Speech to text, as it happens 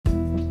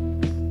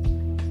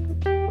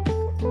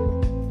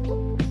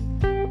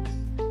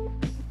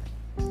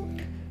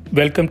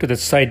Welcome to the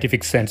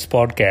Scientific Sense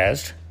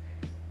podcast,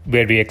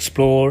 where we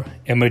explore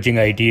emerging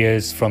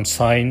ideas from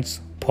science,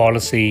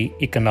 policy,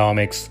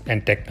 economics,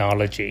 and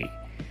technology.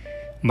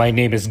 My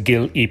name is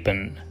Gil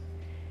Eapen.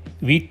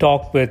 We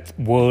talk with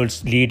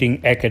world's leading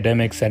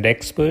academics and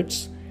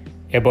experts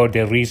about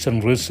their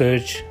recent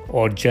research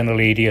or general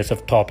areas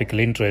of topical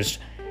interest.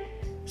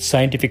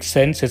 Scientific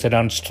Sense is an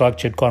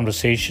unstructured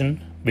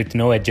conversation with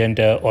no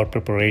agenda or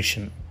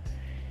preparation.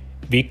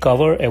 We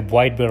cover a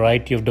wide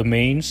variety of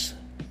domains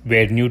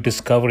where new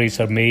discoveries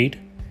are made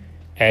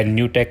and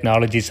new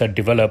technologies are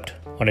developed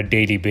on a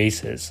daily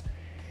basis.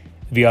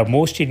 We are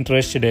most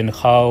interested in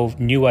how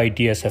new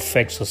ideas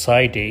affect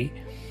society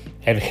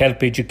and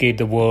help educate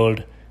the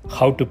world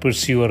how to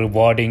pursue a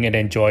rewarding and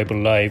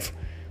enjoyable life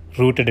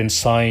rooted in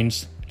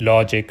science,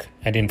 logic,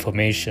 and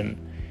information.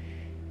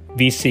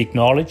 We seek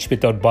knowledge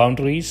without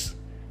boundaries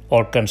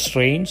or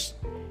constraints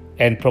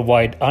and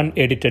provide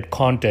unedited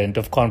content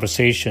of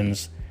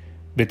conversations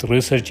with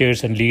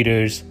researchers and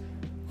leaders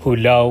who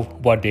love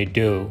what they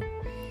do.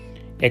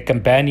 A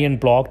companion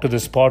blog to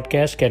this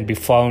podcast can be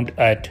found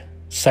at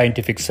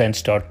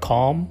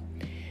scientificsense.com,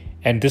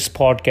 and this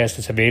podcast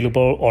is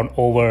available on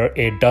over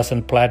a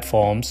dozen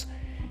platforms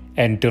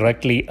and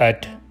directly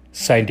at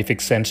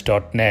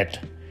scientificsense.net.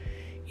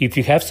 If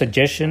you have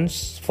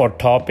suggestions for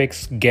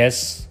topics,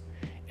 guests,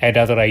 and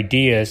other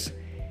ideas,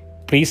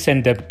 please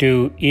send them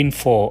to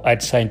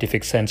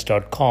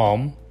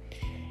info@scientificsense.com,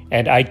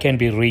 and I can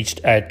be reached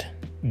at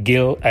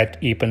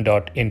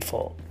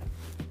gil@eapen.info.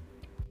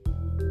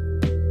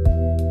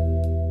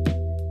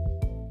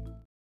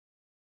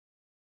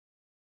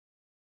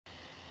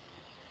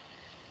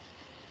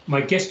 My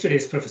guest today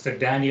is Professor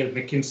Daniel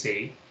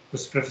McKinsey,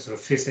 who's Professor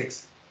of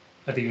Physics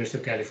at the University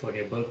of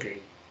California,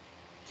 Berkeley.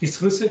 His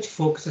research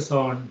focuses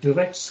on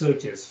direct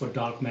searches for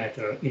dark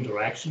matter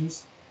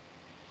interactions,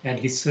 and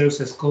he serves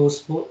as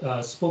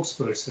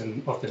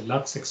spokesperson of the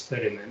LUX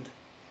experiment.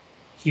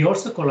 He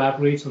also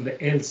collaborates on the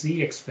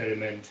LZ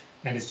experiment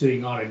and is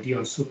doing R&D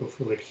on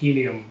superfluid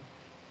helium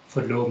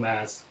for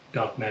low-mass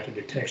dark matter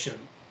detection.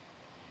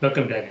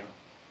 Welcome, Daniel.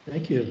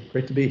 Thank you.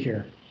 Great to be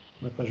here.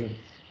 My pleasure.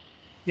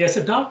 Yeah,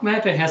 so dark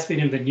matter has been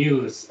in the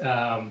news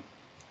a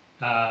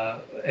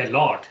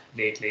lot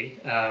lately,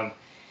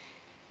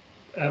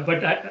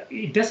 but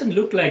it doesn't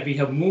look like we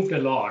have moved a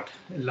lot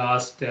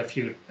last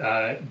few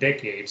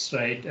decades,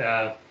 right?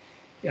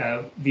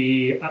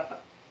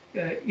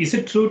 Is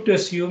it true to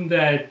assume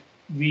that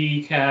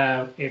we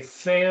have a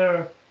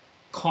fair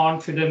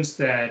confidence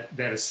that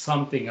there is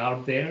something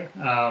out there?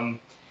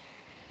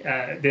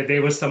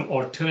 There were some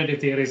alternative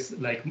theories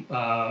like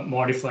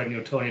modified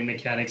Newtonian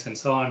mechanics and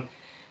so on.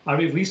 Are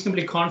we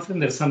reasonably confident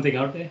there's something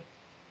out there?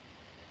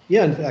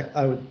 Yeah, in fact,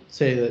 I would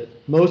say that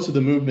most of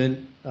the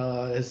movement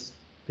has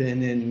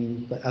been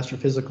in the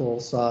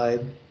astrophysical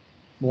side,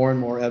 more and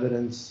more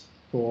evidence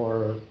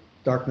for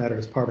dark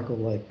matter's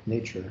particle-like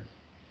nature.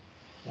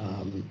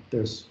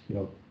 There's,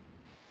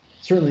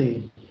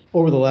 certainly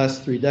over the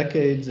last 3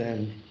 decades,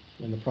 and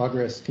the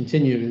progress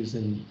continues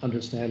in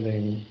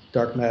understanding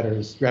dark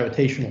matter's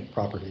gravitational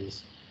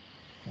properties.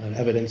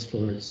 Evidence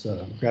for its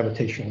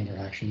gravitational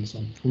interactions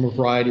from a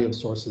variety of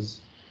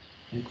sources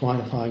and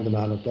quantifying the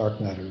amount of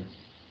dark matter.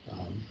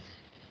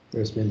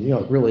 There's been,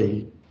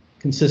 really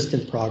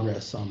consistent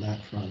progress on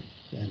that front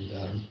and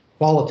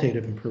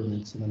qualitative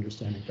improvements in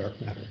understanding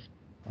dark matter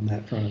on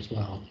that front as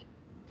well.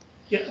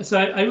 Yeah, so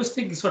I was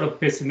thinking sort of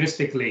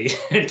pessimistically,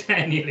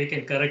 Daniel, you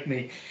can correct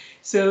me.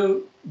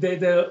 So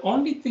the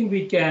only thing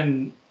we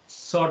can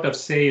sort of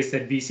say is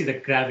that we see the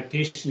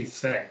gravitational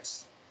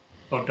effects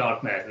of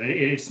dark matter.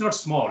 It's not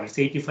small. It's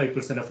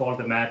 85% of all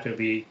the matter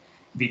we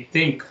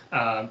think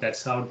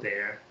that's out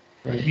there.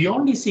 Right. We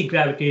only see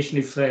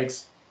gravitational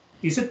effects.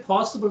 Is it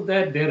possible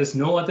that there is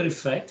no other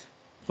effect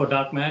for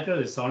dark matter?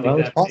 It's only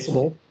it's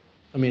possible.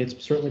 I mean,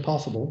 it's certainly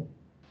possible.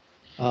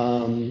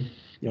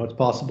 It's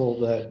possible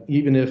that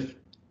even if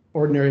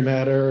ordinary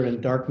matter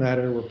and dark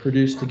matter were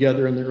produced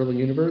together in the early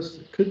universe,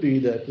 it could be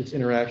that its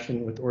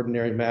interaction with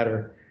ordinary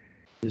matter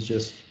is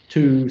just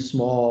too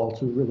small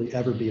to really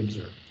ever be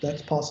observed.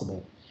 That's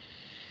possible.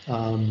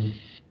 I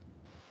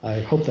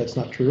hope that's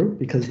not true,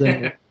 because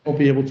then we won't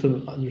be able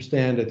to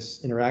understand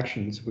its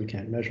interactions if we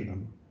can't measure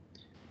them.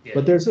 Yeah.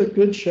 But there's a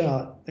good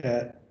shot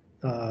at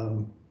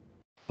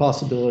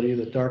possibility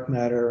that dark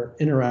matter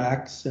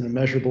interacts in a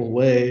measurable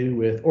way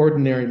with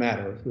ordinary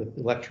matter, with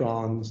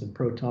electrons and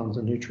protons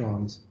and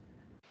neutrons,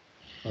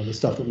 the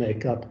stuff that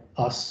make up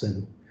us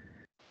and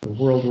the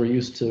world we're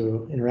used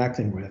to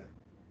interacting with.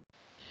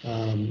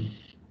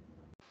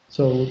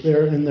 So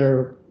there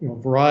are a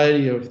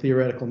variety of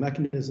theoretical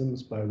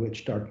mechanisms by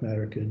which dark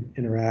matter could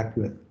interact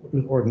with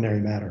ordinary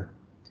matter.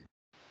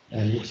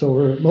 And so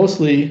we're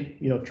mostly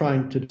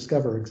trying to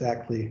discover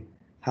exactly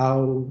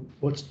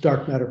what's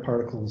dark matter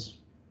particles'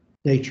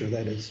 nature,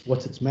 that is,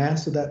 what's its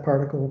mass of that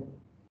particle,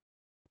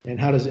 and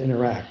how does it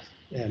interact.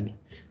 And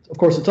of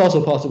course, it's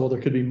also possible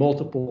there could be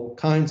multiple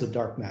kinds of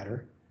dark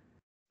matter.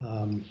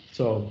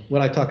 So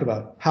when I talk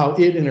about how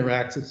it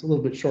interacts, it's a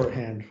little bit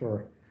shorthand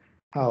for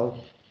how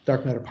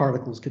dark matter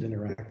particles could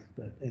interact,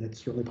 and it's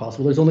certainly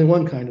possible. There's only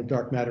one kind of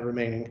dark matter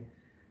remaining.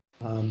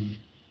 I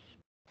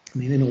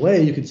mean, in a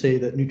way, you could say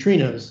that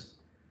neutrinos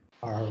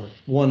are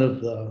one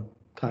of the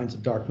kinds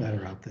of dark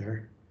matter out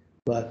there,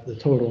 but the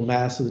total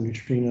mass of the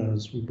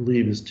neutrinos we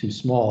believe is too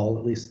small,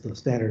 at least the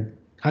standard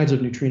kinds of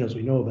neutrinos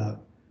we know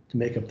about, to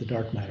make up the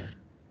dark matter.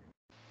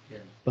 Yeah.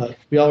 But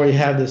we already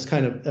have this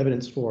kind of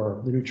evidence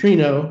for the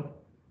neutrino,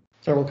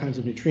 several kinds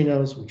of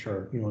neutrinos, which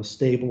are, you know, a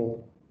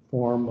stable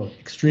form of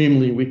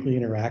extremely weakly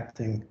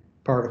interacting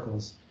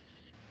particles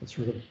that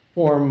sort of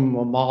form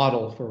a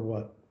model for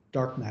what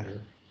dark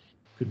matter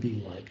could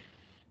be like,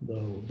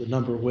 though the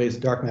number of ways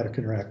dark matter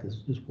can interact is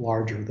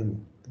larger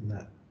than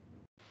that.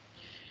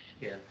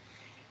 Yeah,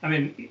 I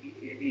mean,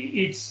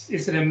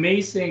 it's an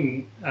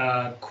amazing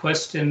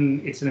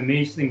question. It's an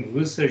amazing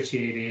research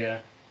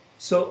area.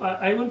 So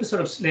I want to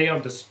sort of lay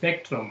out the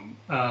spectrum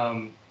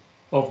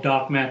of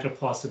dark matter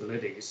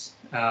possibilities.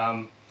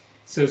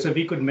 So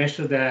we could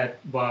measure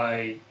that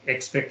by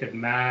expected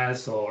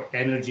mass or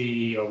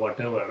energy or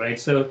whatever, right?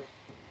 So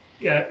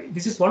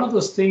this is one of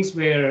those things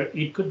where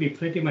it could be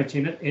pretty much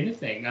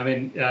anything. I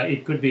mean,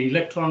 it could be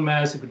electron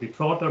mass, it could be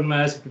proton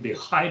mass, it could be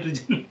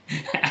hydrogen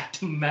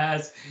atom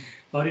mass,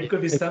 or it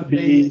could be something.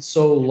 It could be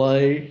so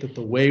light that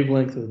the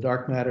wavelength of the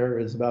dark matter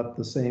is about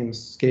the same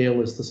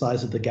scale as the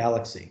size of the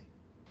galaxy.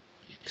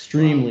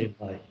 Extremely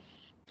light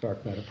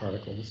dark matter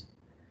particles.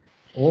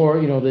 Or,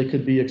 you know, they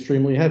could be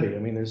extremely heavy. I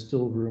mean, there's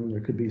still room. There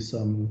could be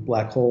some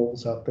black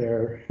holes out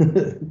there.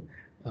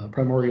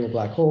 Primordial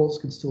black holes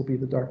could still be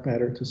the dark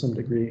matter to some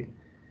degree.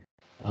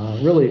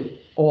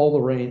 Really, all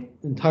the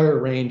entire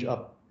range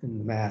up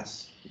in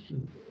mass.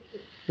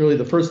 Really,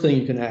 the first thing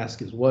you can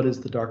ask is, what is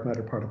the dark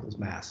matter particle's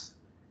mass?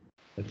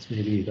 That's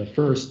maybe the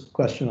first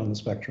question on the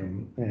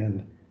spectrum,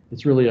 and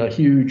it's really a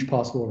huge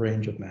possible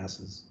range of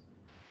masses.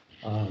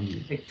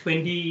 Like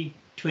 20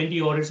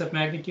 orders of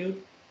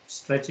magnitude?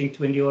 Stretching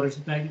 20 orders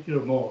of magnitude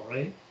or more,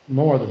 right?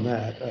 More than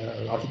that.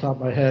 Off the top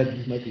of my head,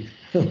 it might be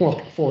more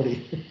like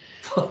 40.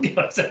 40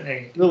 orders of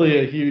magnitude. Really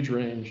a huge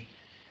range.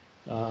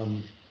 I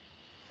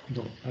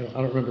don't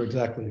remember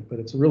exactly, but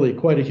it's really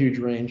quite a huge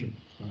range of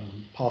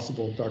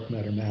possible dark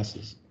matter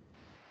masses.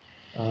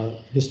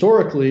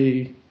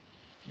 Historically,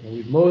 you know,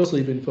 we've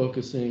mostly been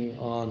focusing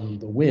on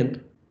the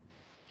WIMP,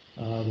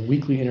 the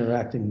weakly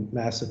interacting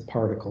massive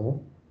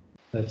particle.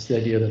 That's the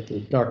idea that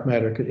the dark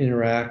matter could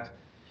interact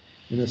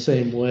in the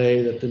same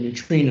way that the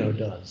neutrino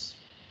does,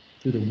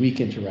 through the weak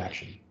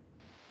interaction.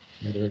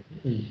 You know,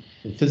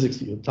 in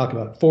physics, you talk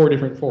about 4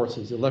 different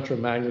forces: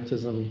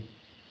 electromagnetism,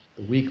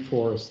 the weak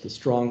force, the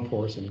strong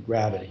force, and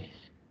gravity.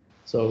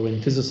 So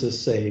when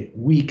physicists say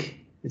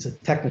weak, it's a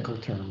technical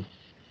term.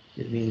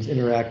 It means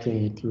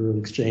interacting through an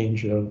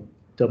exchange of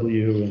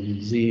W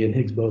and Z and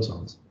Higgs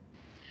bosons.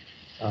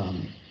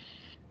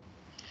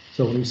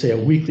 So when we say a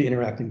weakly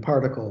interacting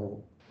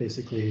particle,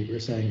 basically we're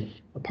saying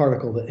a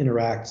particle that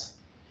interacts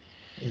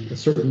in a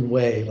certain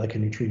way, like a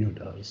neutrino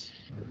does,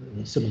 or in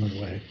a similar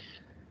way.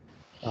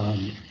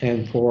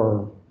 And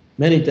for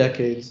many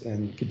decades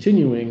and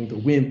continuing, the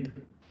WIMP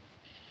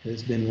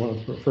has been one of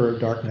the preferred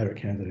dark matter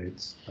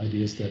candidates.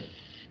 Ideas that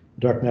a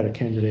dark matter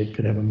candidate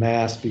could have a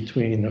mass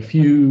between a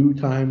few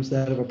times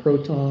that of a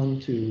proton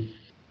to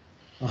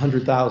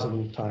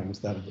 100,000 times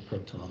that of the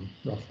proton,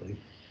 roughly.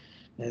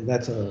 And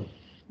that's a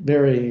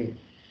very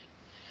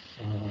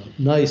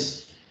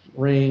nice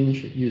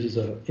range. It uses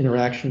an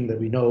interaction that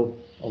we know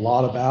a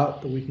lot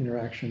about, the weak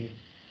interaction,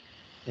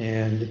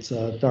 and it's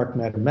a dark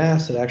matter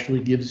mass that actually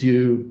gives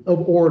you,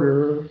 of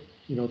order,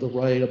 you know, the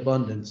right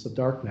abundance of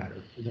dark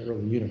matter in the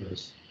early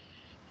universe,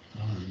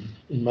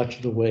 in much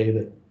of the way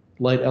that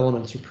light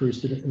elements are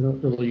produced in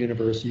the early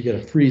universe. You get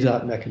a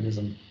freeze-out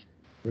mechanism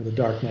where the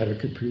dark matter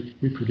could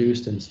be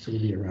produced and still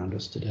be around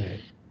us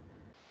today.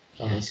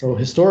 So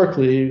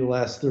historically, the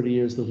last 30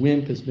 years, the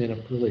WIMP has been a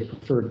really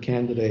preferred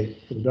candidate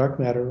for the dark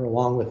matter,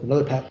 along with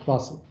another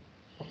particle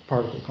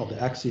called the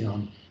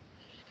axion,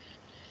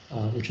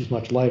 which is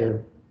much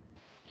lighter.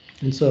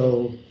 And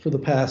so for the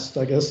past,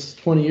 I guess,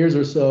 20 years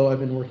or so, I've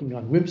been working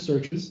on WIMP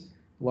searches,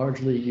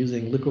 largely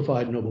using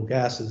liquefied noble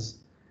gases,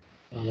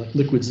 like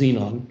liquid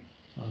xenon.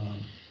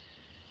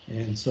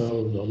 And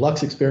so the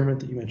LUX experiment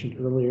that you mentioned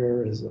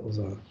earlier was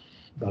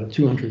about a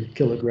 200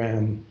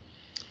 kilogram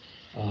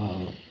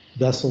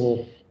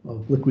vessel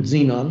of liquid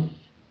xenon,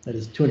 that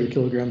is 200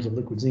 kilograms of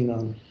liquid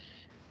xenon,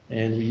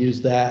 and we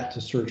use that to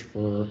search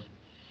for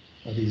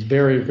these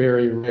very,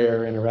 very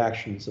rare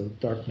interactions of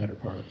dark matter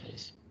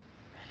particles.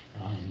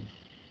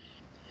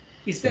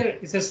 Is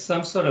there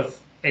some sort of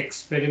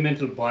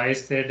experimental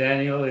bias there,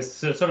 Daniel? It's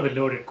sort of a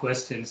loaded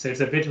question. So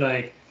it's a bit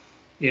like,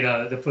 you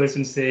know, the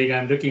person saying,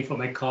 I'm looking for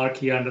my car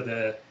key under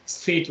the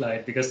street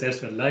light because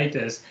that's where light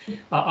is.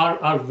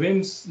 Are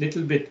WIMPs a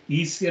little bit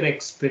easier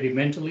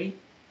experimentally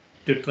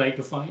to try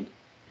to find?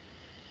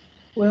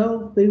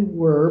 Well, they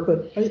were,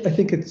 but I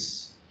think it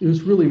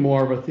was really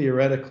more of a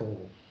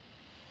theoretical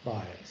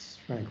bias,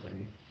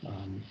 frankly.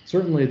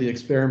 Certainly the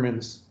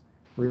experiments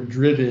were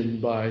driven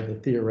by the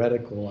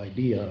theoretical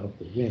idea of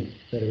the WIMP,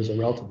 that it was a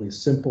relatively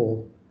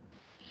simple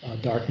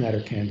dark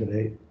matter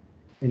candidate,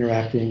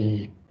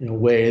 interacting in a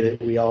way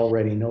that we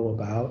already know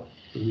about,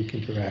 the weak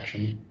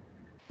interaction,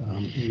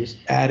 and just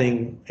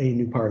adding a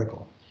new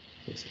particle,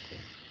 basically.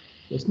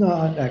 It's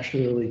not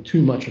actually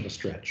too much of a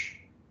stretch.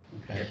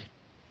 Okay,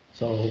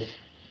 so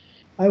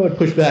I would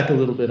push back a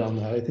little bit on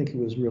that. I think it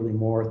was really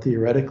more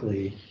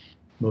theoretically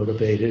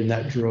motivated, and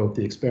that drove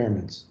the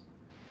experiments.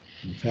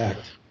 In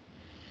fact,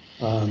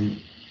 for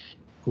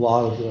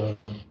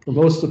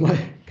most of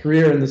my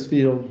career in this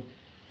field,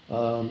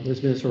 there's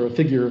been a sort of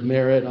figure of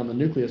merit on the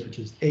nucleus, which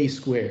is A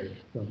squared,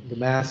 the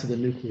mass of the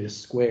nucleus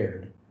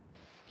squared.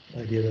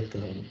 The idea that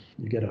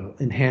you get an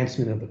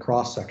enhancement of the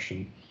cross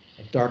section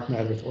of dark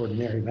matter with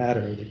ordinary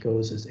matter that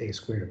goes as A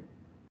squared.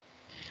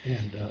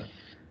 And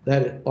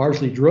that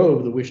largely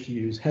drove the wish to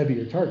use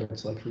heavier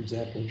targets, like, for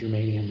example,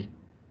 germanium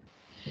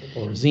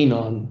or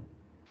xenon,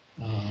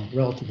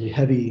 relatively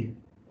heavy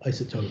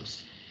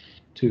isotopes,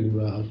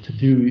 to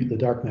do the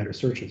dark matter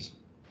searches.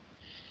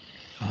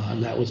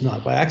 And that was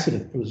not by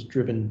accident. It was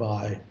driven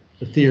by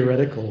the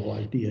theoretical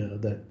idea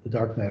that the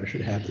dark matter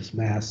should have this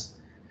mass,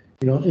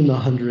 in the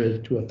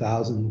 100 to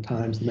 1,000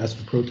 times the mass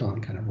of a proton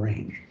kind of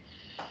range.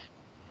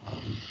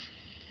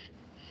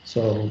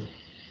 So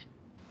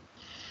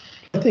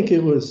I think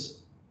it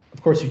was,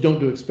 of course, you don't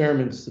do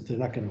experiments if they're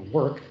not going to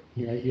work.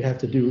 You have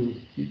to do,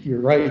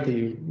 you're right that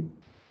in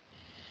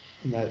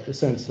that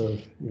sense of,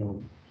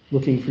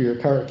 looking for your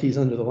car keys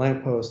under the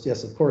lamppost.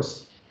 Yes, of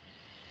course,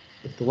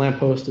 if the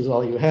lamppost is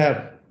all you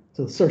have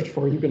to search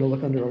for, you're going to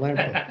look under a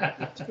lamppost.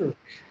 That's true.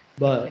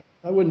 But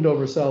I wouldn't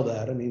oversell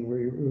that. I mean,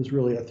 it was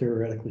really a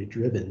theoretically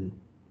driven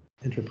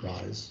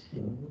enterprise.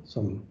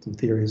 Some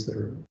theories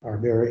that are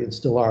very, and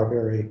still are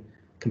very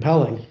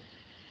compelling,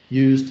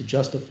 used to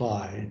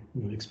justify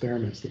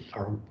experiments that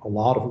are a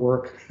lot of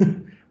work, a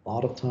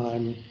lot of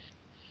time,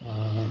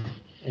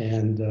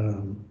 and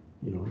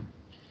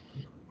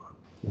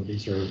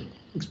these are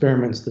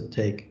experiments that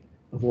take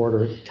of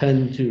order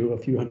 10 to a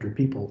few hundred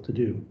people to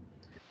do.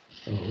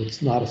 So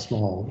it's not a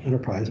small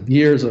enterprise of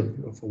years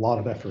of a lot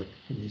of effort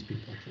from these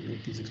people to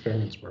make these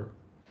experiments work.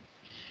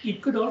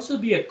 It could also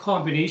be a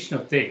combination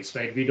of things,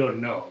 right? We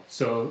don't know.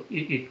 So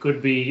it could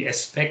be a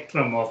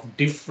spectrum of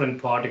different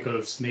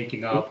particles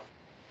making up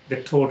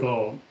the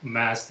total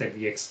mass that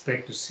we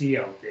expect to see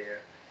out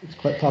there. It's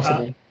quite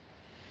possible.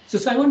 So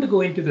I want to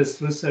go into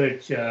this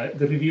research,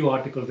 the review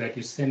article that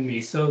you sent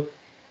me. So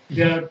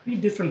there are three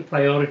different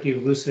priority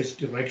research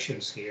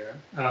directions here.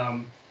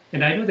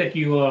 And I know that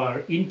you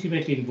are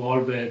intimately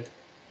involved with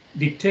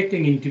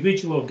detecting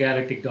individual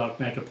galactic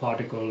dark matter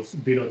particles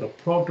below the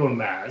proton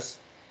mass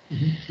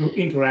through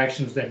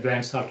interactions with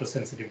advanced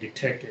ultrasensitive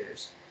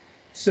detectors.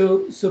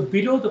 So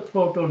below the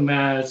proton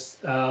mass,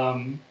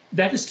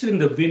 that is still in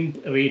the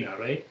WIMP arena,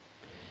 right?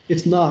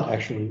 It's not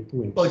actually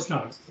WIMPs. Oh, it's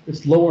not.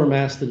 It's lower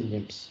mass than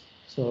WIMPs.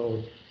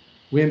 So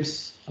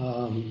WIMPs,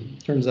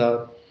 turns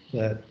out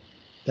that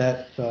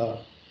the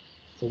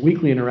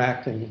weakly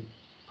interacting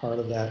part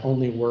of that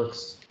only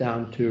works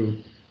down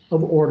to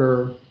of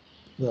order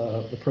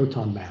the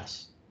proton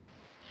mass.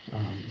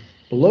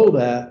 Below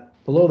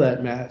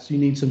that mass, you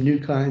need some new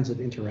kinds of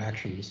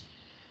interactions.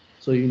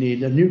 So you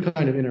need a new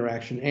kind of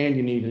interaction, and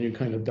you need a new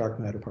kind of dark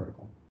matter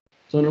particle.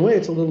 So in a way,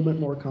 it's a little bit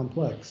more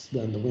complex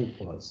than the WIMP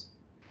was.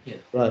 Yeah.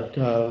 But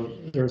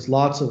there's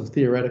lots of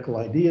theoretical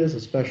ideas,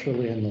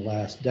 especially in the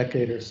last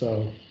decade or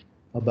so,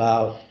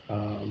 about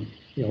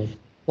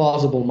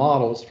plausible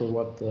models for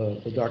what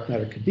the dark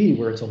matter could be,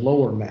 where it's a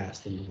lower mass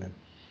than the WIMP.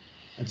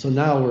 And so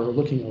now we're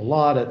looking a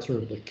lot at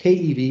sort of the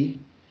KeV,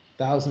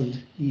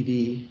 1,000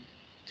 EV,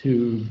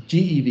 to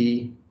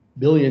GeV,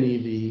 billion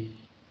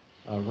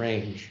EV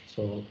range.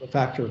 So a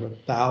factor of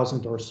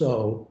 1,000 or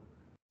so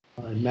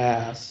in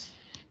mass,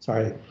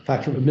 a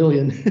factor of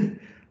 1,000,000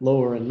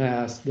 lower in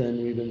mass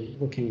than we've been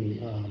looking,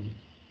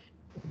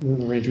 in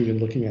the range we've been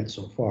looking at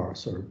so far.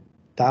 So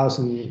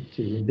 1,000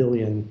 to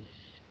 1,000,000,000,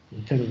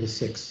 10 to the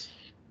 6,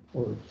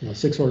 or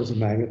 6 orders of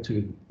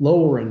magnitude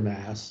lower in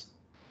mass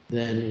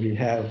than we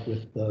have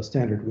with the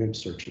standard WIMP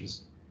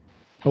searches.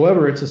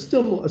 However, it's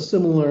still a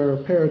similar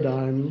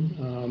paradigm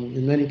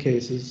in many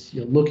cases,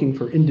 looking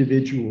for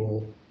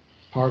individual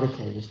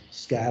particles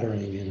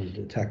scattering in a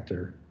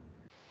detector,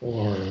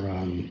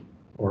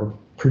 or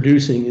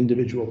producing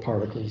individual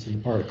particles in the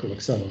particle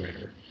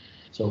accelerator.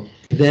 So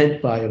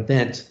event by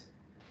event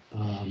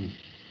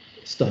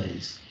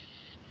studies.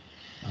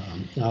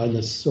 Now in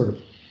this sort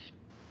of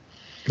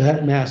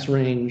that mass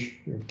range,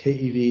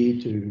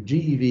 KeV to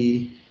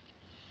GeV,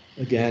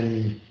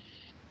 again,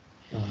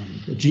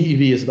 the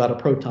GeV is about a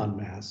proton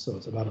mass, so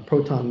it's about a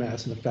proton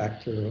mass and a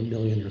factor of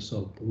 1,000,000 or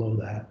so below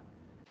that.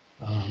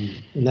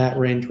 In that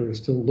range, we're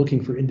still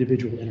looking for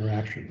individual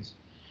interactions.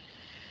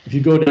 If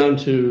you go down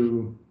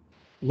to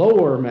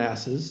lower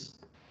masses,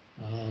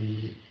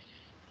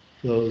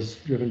 those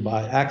driven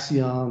by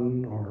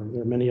axion, or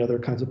there are many other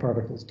kinds of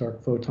particles,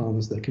 dark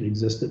photons, that can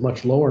exist at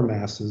much lower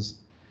masses,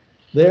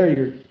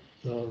 there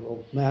the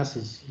mass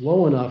is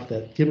low enough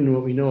that, given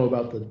what we know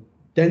about the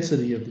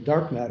density of the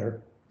dark matter,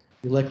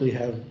 you likely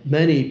have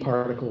many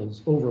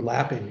particles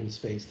overlapping in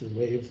space, the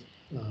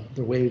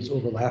waves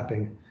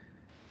overlapping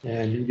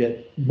and you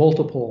get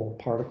multiple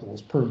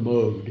particles per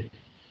mode.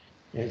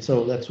 And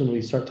so that's when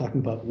we start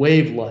talking about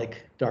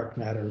wave-like dark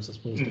matter as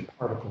opposed to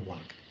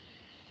particle-like.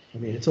 I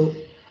mean, of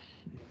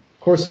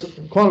course,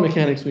 in quantum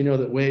mechanics, we know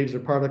that waves are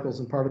particles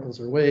and particles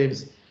are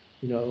waves,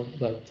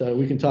 but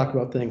we can talk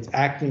about things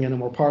acting in a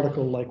more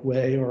particle-like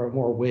way or a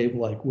more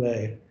wave-like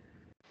way.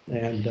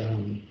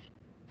 And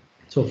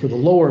so for the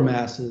lower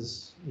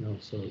masses,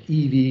 so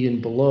EV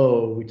and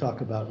below, we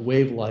talk about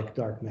wave-like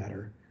dark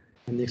matter,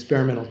 and the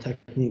experimental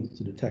techniques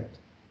to detect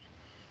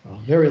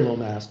very low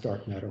mass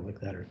dark matter like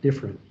that are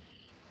different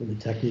than the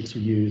techniques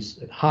we use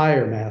at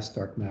higher mass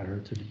dark matter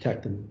to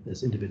detect them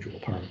as individual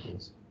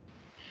particles.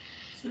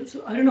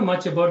 So I don't know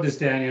much about this,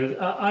 Daniel.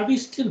 Are we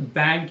still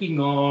banking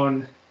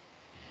on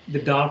the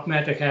dark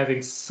matter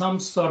having some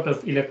sort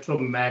of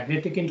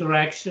electromagnetic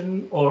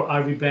interaction, or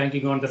are we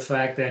banking on the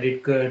fact that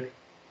it could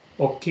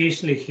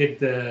occasionally hit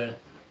the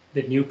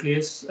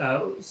nucleus?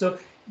 So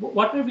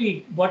what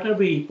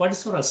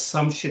is our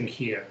assumption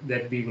here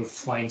that we will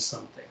find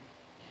something?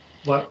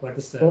 What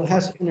is that? Well, it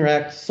has to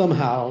interact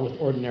somehow with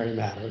ordinary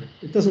matter.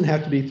 It doesn't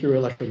have to be through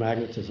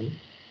electromagnetism.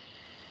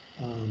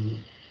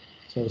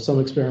 So some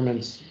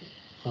experiments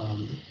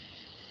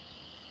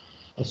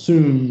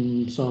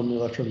assume some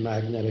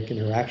electromagnetic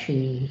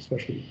interaction,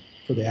 especially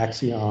for the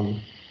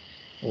axion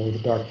or the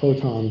dark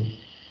photon,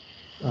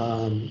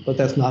 but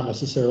that's not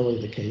necessarily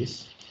the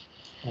case.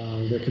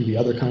 There can be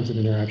other kinds of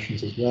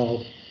interactions as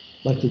well,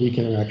 like the weak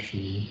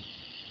interaction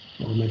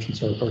I mentioned,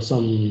 or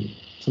some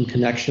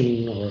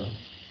connection or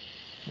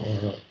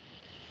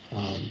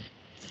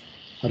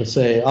how to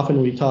say,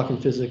 often we talk in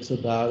physics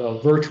about a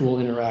virtual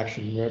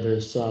interaction where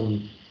there's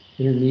some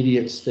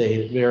intermediate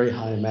state at very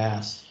high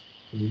mass,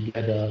 and you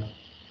get a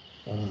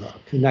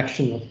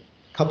connection of a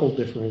couple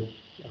different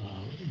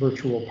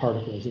virtual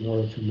particles in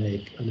order to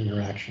make an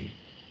interaction.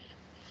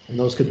 And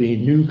those could be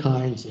new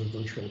kinds of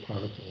virtual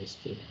particles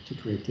to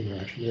create the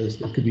interaction.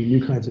 There could be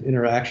new kinds of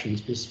interactions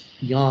just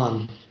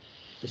beyond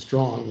the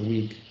strong and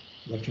weak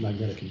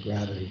electromagnetic and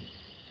gravity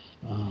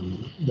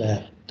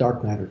that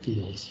dark matter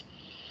feels.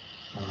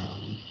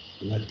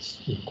 And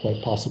that's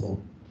quite possible.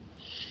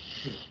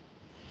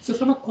 So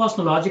from a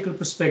cosmological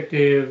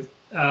perspective,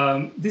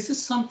 this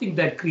is something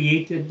that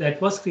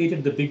was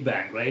created the Big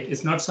Bang, right?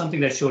 It's not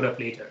something that showed up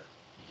later.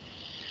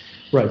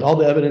 Right. All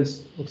the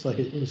evidence looks like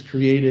it was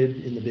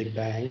created in the Big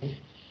Bang.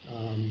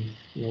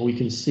 We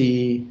can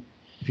see,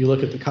 if you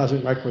look at the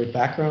cosmic microwave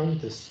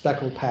background, this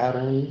speckle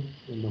pattern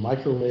in the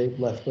microwave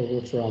left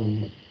over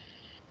from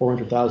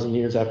 400,000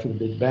 years after the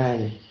Big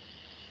Bang.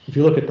 If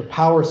you look at the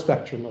power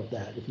spectrum of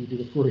that, if you do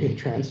the Fourier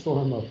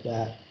transform of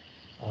that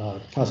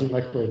cosmic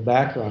microwave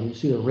background, you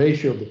see the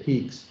ratio of the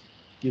peaks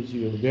gives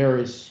you a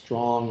very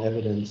strong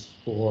evidence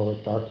for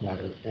dark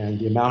matter and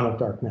the amount of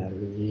dark matter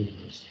in the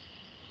universe.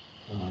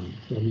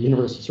 The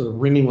universe is sort of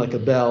ringing like a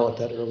bell at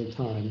that early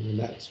time, and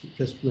that's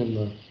just when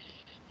the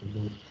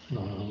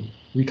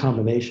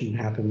recombination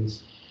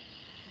happens.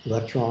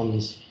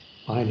 Electrons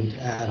bind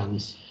into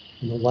atoms,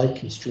 and the light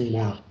can stream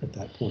out at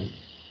that point.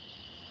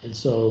 And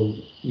so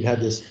you have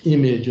this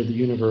image of the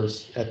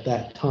universe at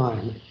that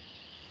time,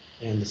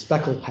 and the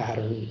speckle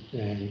pattern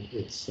and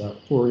its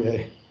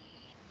Fourier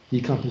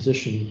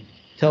decomposition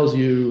tells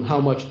you how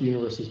much the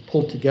universe is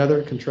pulled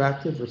together,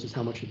 contracted, versus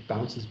how much it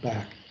bounces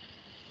back.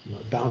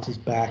 It bounces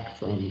back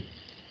from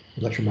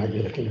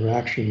electromagnetic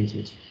interactions,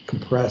 it's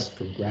compressed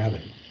from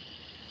gravity.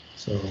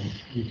 So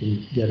you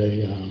can get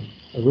a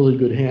really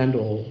good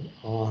handle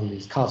on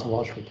these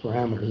cosmological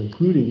parameters,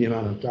 including the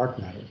amount of dark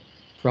matter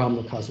from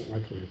the cosmic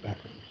microwave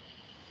background.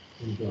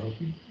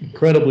 And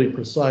incredibly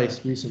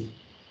precise recent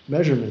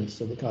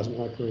measurements of the cosmic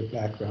microwave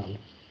background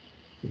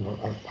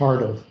are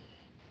part of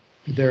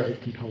very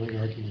compelling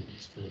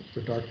arguments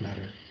for dark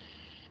matter.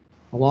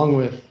 Along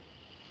with,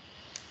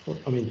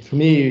 for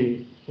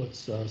me,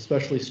 what's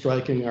especially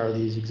striking are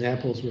these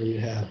examples where you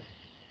have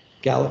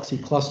galaxy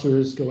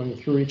clusters going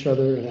through each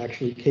other, and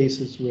actually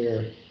cases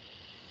where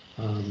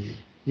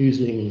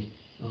using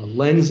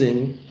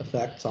lensing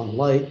effects on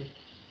light,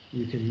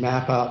 you can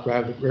map out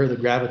where the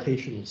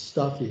gravitational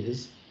stuff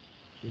is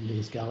in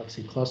these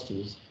galaxy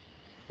clusters.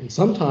 And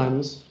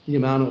sometimes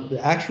the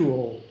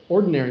actual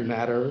ordinary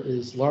matter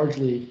is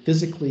largely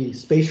physically,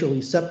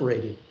 spatially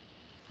separated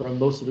from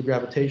most of the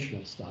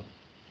gravitational stuff.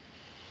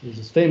 There's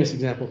this famous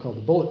example called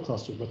the bullet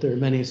cluster, but there are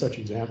many such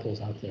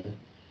examples out there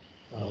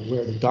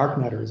where the dark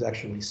matter is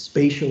actually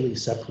spatially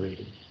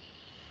separated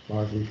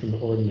largely from the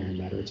ordinary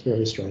matter. It's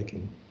very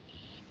striking.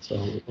 So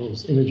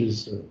those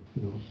images are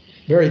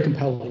very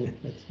compelling.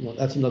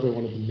 That's another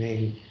one of the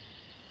main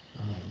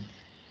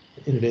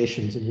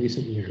innovations in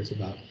recent years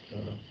about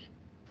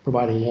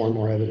providing more and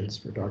more evidence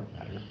for dark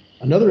matter.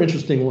 Another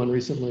interesting one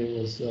recently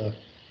was the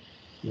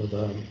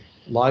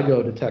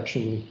LIGO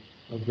detection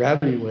of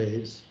gravity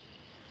waves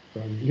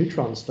from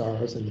neutron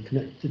stars and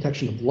the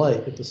detection of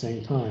light at the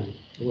same time,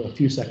 a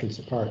few seconds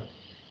apart.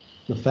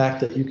 The fact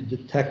that you could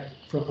detect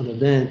an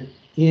event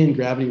in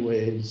gravity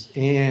waves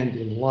and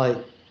in light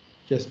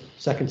just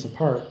seconds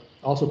apart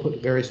also put a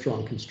very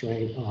strong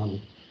constraint on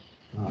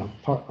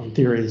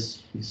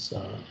theories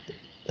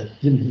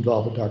that didn't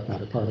involve a dark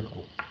matter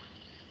particle.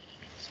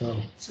 So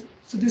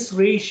this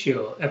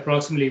ratio,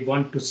 approximately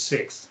 1 to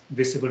 6,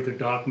 visible to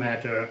dark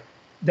matter,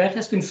 that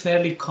has been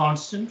fairly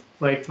constant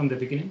right from the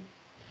beginning?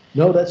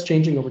 No, that's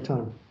changing over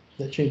time.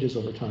 That changes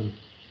over time.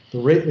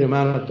 The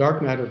amount of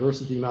dark matter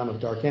versus the amount of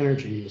dark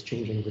energy is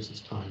changing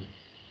versus time.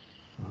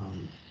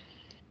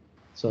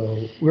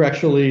 So we're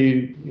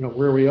actually,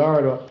 where we are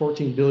at about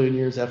 14 billion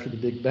years after the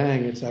Big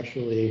Bang, it's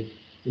actually,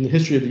 in the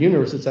history of the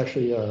universe, it's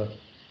actually,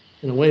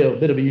 in a way, a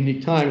bit of a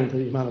unique time into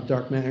the amount of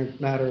dark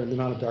matter and the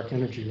amount of dark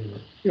energy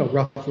are,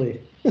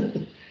 roughly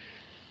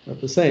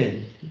the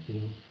same,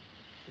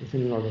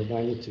 within an order of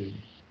magnitude.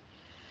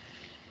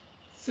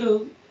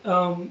 So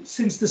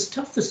since the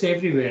stuff is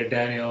everywhere,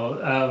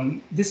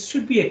 Daniel, this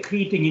should be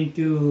accreting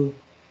into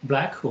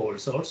black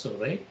holes also,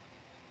 right?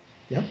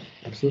 Yeah,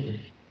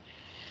 absolutely.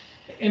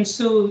 And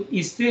so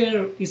is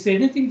there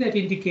anything that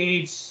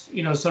indicates,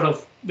 sort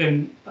of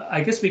when,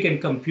 I guess we can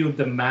compute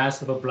the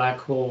mass of a black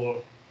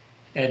hole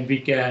and we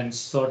can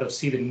sort of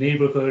see the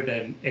neighborhood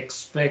and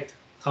expect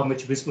how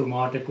much visible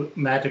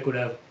matter could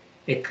have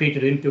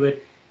accreted into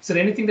it. Is there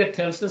anything that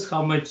tells us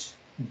how much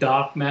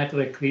dark matter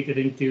accreted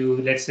into,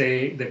 let's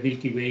say, the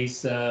Milky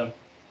Way's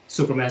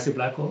supermassive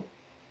black hole?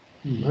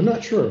 I'm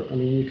not sure. I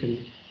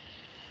mean,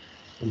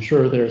 I'm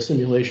sure there are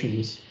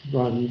simulations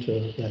run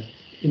that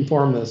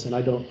inform this, and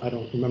I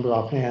don't remember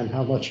offhand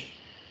how much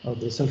of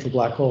the central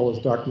black hole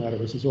is dark matter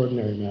versus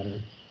ordinary matter.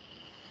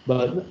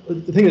 But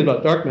the thing is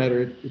about dark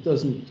matter, it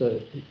doesn't,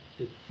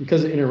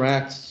 because it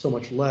interacts so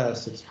much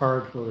less, it's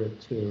hard for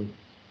it to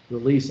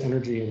release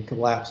energy and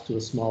collapse to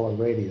a smaller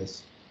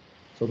radius.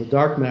 So the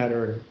dark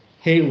matter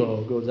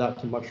halo goes out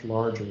to much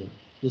larger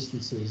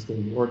distances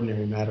than the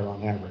ordinary matter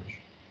on average.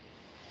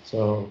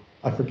 So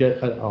I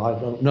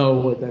don't know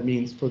what that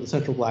means for the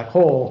central black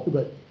hole,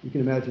 but you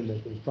can imagine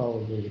that there's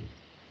probably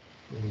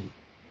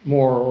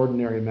more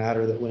ordinary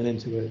matter that went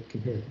into it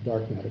compared to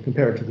dark matter,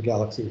 compared to the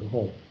galaxy as a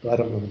whole. But I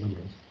don't know the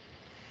numbers.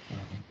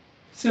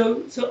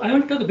 So I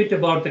want to talk a bit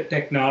about the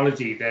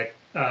technology that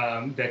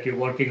that you're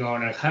working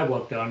on or have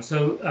worked on.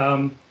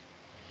 So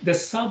the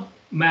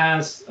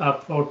submass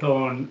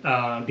proton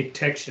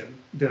detection,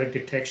 direct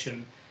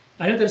detection.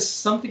 I know there's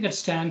something at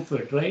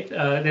Stanford, right?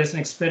 There's an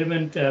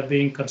experiment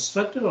being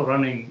constructed or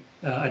running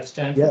at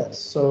Stanford. Yes.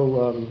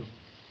 So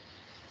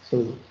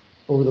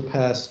over the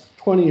past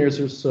 20 years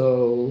or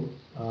so,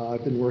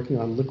 I've been working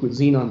on liquid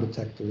xenon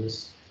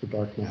detectors for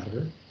dark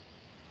matter.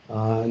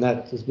 And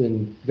that has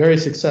been very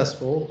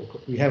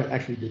successful. We haven't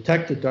actually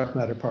detected dark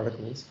matter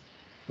particles.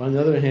 But on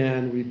the other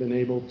hand, we've been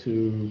able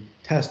to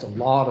test a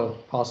lot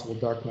of possible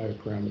dark matter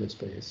parameter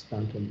space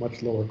down to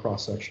much lower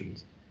cross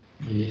sections.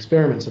 And the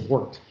experiments have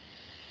worked.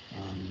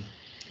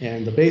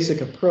 And the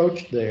basic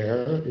approach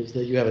there is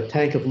that you have a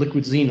tank of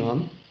liquid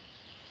xenon,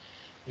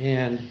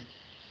 and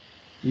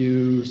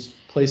you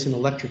place an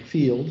electric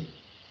field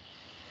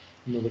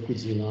in the liquid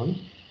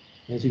xenon.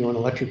 As you know, an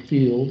electric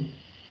field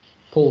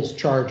pulls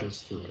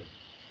charges through it,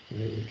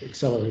 right? It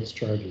accelerates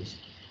charges.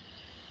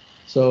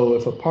 So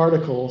if a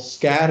particle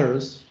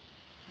scatters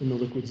in the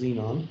liquid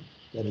xenon,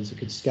 that is, it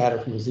could scatter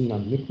from a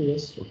xenon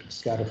nucleus or it could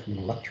scatter from an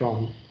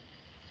electron,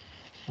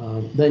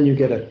 then you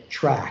get a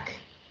track.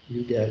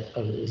 You get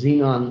a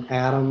xenon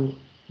atom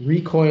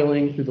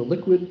recoiling through the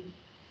liquid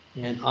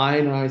and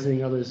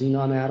ionizing other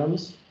xenon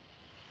atoms,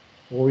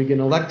 or you get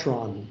an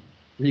electron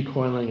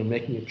recoiling and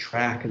making a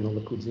track in the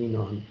liquid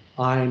xenon,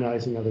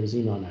 ionizing other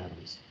xenon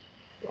atoms,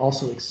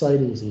 also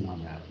exciting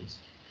xenon atoms.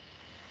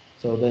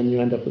 So then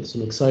you end up with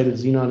some excited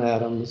xenon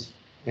atoms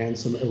and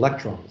some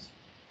electrons.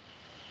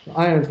 The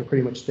ions are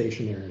pretty much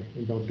stationary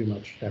and don't do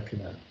much after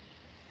that.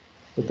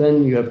 But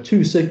then you have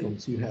two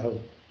signals. You have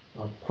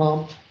a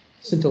prompt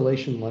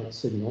scintillation light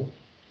signal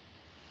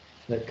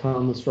that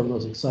comes from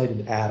those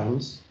excited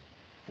atoms,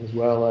 as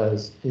well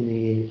as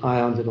any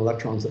ions and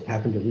electrons that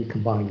happen to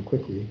recombine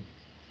quickly.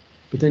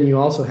 But then you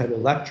also have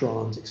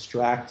electrons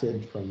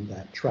extracted from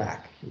that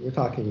track. We're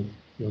talking,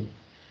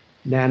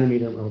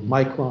 nanometer or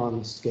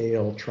micron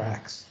scale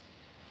tracks,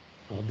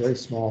 very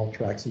small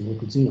tracks in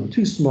liquid xenon,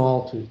 too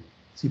small to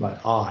see by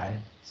eye,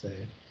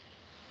 say,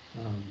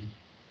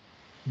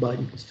 but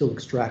you can still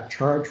extract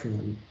charge from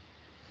them.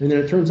 And then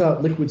it turns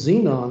out liquid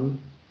xenon,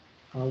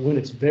 when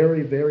it's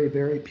very, very,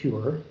 very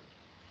pure,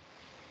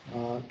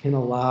 can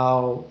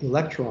allow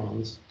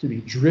electrons to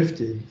be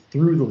drifted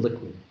through the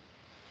liquid.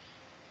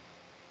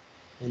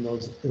 And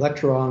those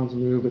electrons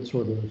move at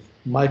sort of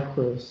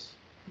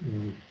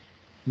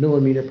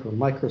millimeter per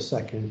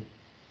microsecond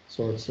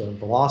sorts of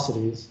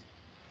velocities.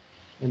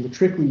 And the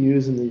trick we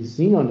use in these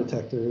xenon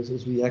detectors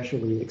is we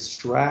actually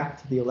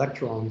extract the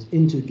electrons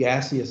into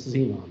gaseous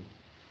xenon.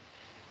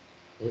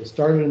 So it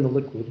started in the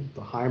liquid,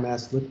 the high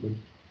mass liquid,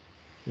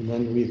 and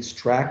then we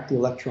extract the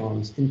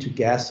electrons into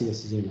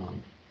gaseous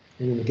xenon.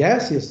 And in the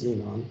gaseous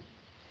xenon,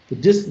 the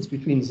distance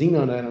between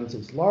xenon atoms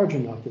is large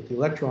enough that the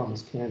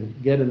electrons can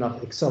get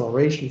enough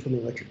acceleration from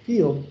the electric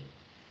field.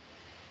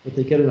 If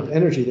they get enough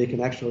energy, they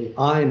can actually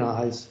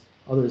ionize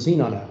other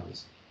xenon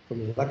atoms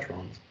from the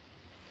electrons.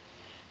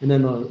 And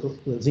then the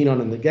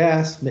xenon in the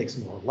gas makes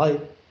more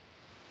light,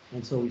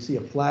 And so we see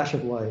a flash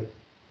of light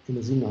in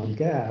the xenon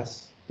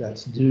gas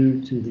that's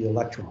due to the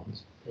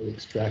electrons that we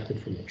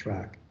extracted from the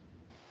track.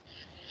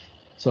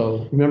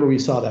 So remember, we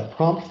saw that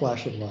prompt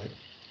flash of light.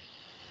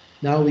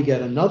 Now we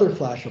get another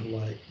flash of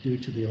light due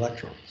to the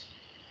electrons.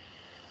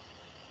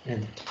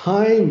 And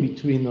time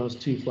between those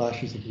two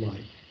flashes of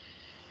light,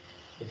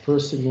 the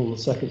first signal and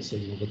the second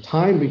signal, the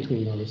time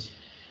between those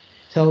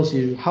tells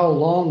you how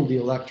long the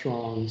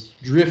electrons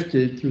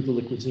drifted through the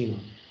liquid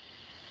xenon.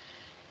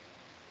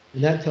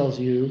 And that tells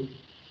you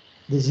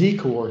the z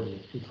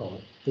coordinate, we call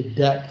it, the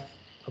depth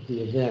of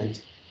the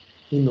event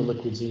in the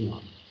liquid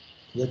xenon.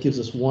 And that gives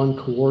us one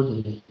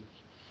coordinate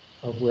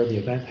of where the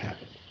event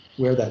happened,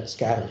 where that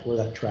scattered, where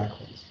that track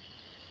was.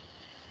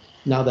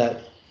 Now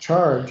that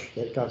charge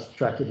that got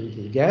extracted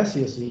into the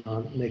gaseous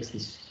xenon makes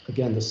this,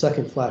 again, the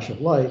second flash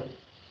of light.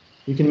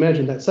 You can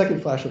imagine that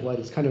second flash of light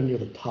is kind of near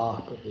the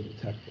top of the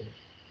detector.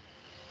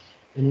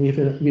 And we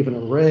have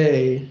an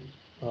array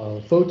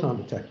of photon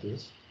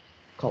detectors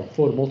called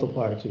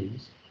photomultiplier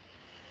tubes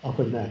up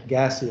in that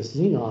gaseous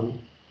xenon.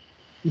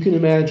 You can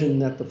imagine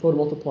that the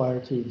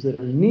photomultiplier tubes that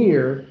are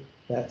near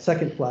that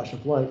second flash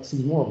of light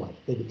see more light.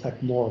 They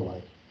detect more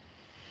light.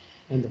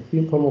 And the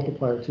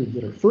photomultiplier tubes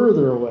that are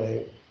further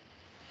away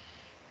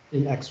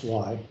in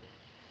XY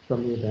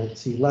from the event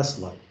see less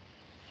light.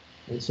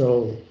 And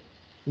so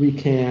we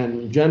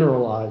can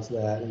generalize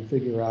that and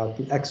figure out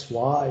the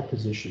XY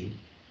position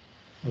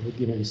of a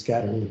given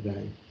scattering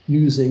event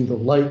using the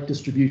light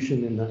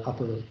distribution in the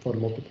upper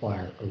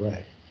photomultiplier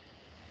array.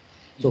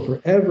 So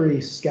for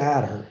every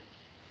scatter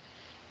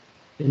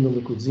in the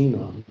liquid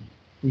xenon,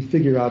 we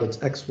figure out its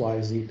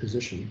XYZ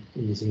position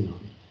in the xenon.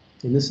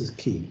 And this is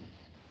key.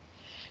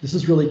 This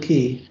is really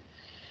key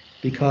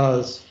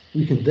because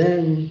we can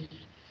then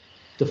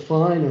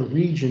define a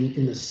region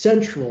in the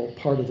central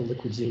part of the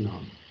liquid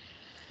xenon.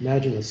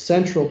 Imagine a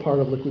central part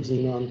of liquid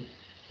xenon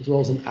as well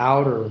as an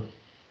outer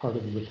part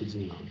of the liquid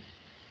xenon.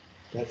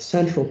 That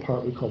central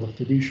part we call the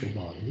fiducial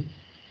body.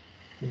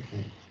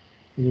 Okay.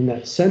 And in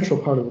that central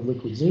part of the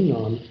liquid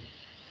xenon,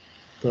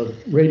 the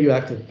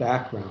radioactive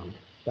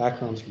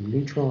backgrounds from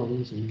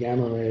neutrons and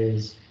gamma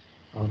rays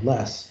are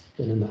less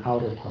than in the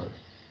outer part.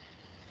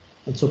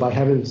 And so by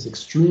having this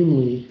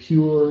extremely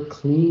pure,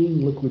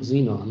 clean liquid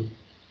xenon,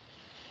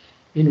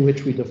 in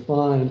which we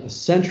define a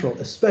central,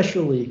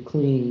 especially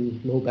clean,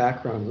 low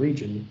background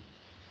region,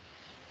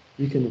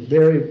 we can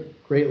very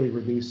greatly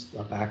reduce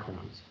our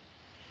backgrounds.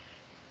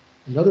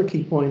 Another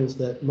key point is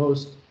that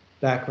most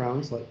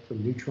backgrounds, like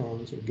from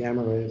neutrons or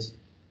gamma rays,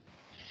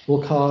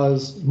 will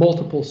cause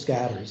multiple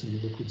scatters in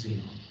the liquid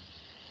xenon.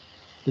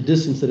 The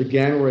distance that a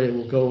gamma ray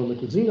will go in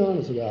liquid xenon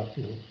is about,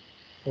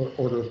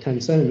 order of 10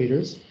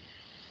 centimeters.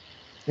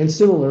 And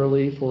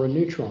similarly for a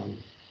neutron.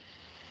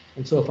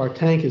 And so if our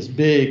tank is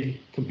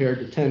big compared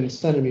to 10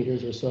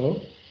 centimeters or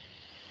so,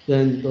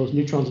 then those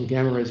neutrons and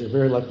gamma rays are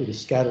very likely to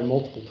scatter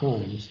multiple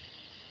times.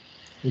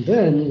 And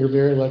then you're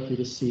very likely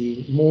to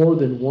see more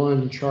than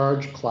one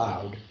charge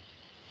cloud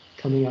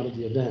coming out of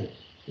the event.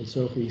 And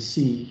so if we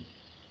see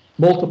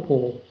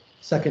multiple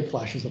second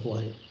flashes of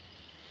light,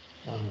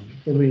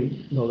 then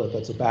we know that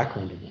that's a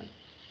background event.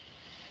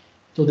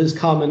 So this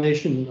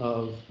combination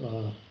of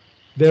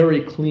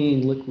very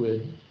clean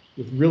liquid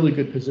with really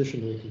good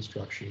position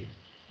reconstruction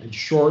and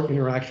short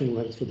interaction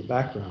lengths for the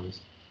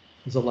backgrounds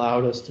has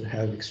allowed us to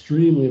have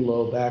extremely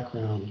low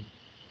background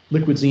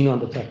liquid xenon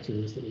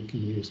detectors that we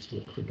can use to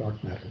look for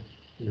dark matter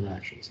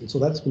interactions. And so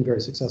that's been very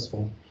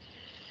successful.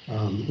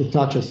 It's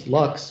not just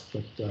LUX,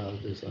 but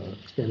there's an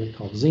experiment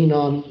called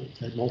Xenon. It's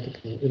had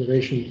multiple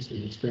iterations,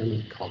 and an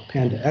experiment called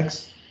Panda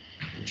X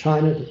in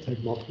China that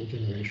had multiple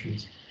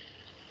generations,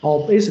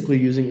 all basically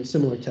using a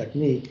similar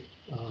technique,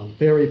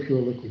 very pure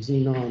liquid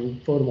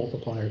xenon,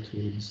 photomultiplier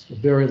tubes, a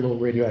very low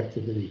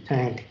radioactivity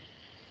tank,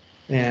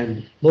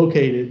 and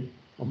located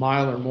a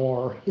mile or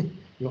more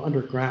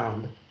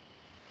underground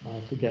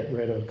to get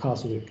rid of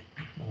cosmic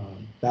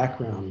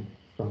background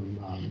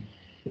from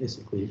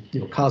basically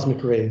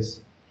cosmic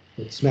rays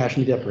that smash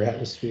into the upper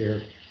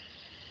atmosphere,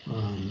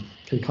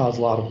 can cause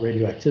a lot of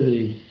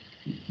radioactivity.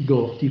 You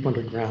go deep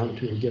underground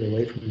to get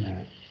away from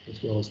that,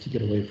 as well as to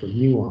get away from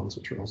muons,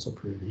 which are also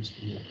produced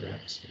in the upper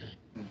atmosphere.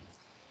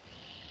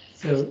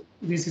 So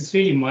this is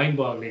really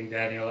mind-boggling,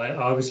 Daniel.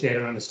 Obviously, I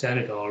don't understand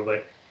it all,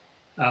 but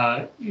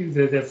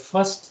the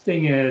first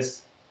thing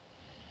is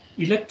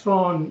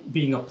electron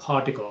being a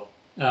particle.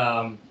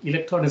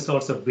 Electron is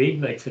also a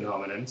wave-like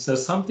phenomenon. So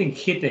something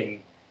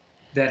hitting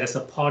that is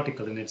a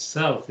particle in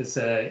itself is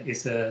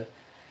a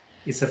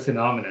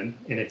phenomenon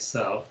in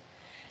itself.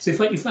 So if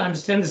I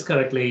understand this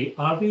correctly,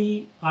 are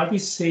we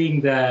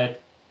saying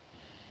that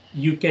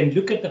you can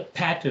look at the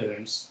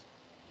patterns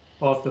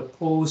of the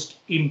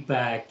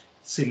post-impact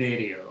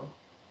scenario,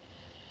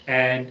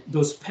 and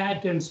those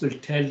patterns will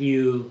tell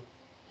you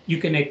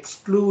can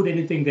exclude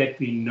anything that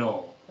we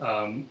know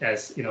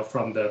as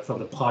from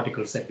the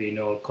particles that we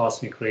know,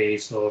 cosmic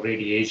rays or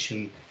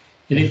radiation,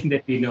 anything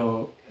that we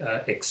know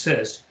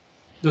exists.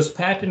 Those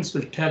patterns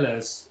will tell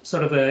us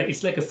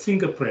it's like a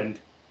fingerprint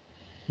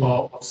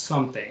of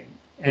something.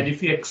 And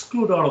if you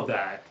exclude all of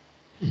that,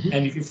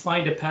 And if you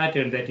find a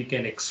pattern that you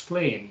can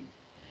explain,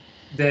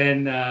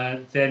 then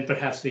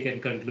perhaps we can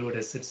conclude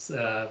as it's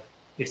a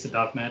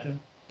dark matter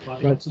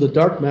particle. Right. So the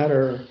dark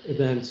matter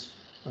events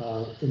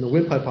in the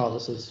WIMP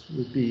hypothesis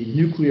would be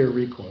nuclear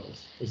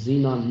recoils, a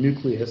xenon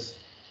nucleus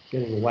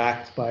getting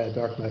whacked by a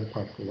dark matter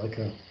particle, like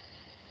a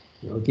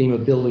game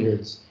of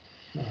billiards.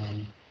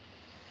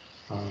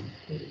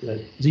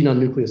 The xenon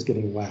nucleus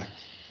getting whacked.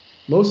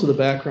 Most of the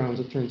backgrounds,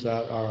 it turns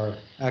out, are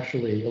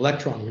actually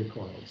electron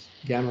recoils.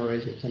 Gamma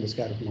rays that tend to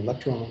scatter from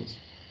electrons.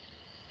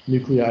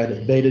 Nuclei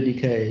that beta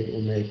decay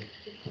will make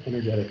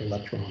energetic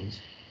electrons.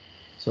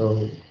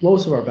 So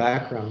most of our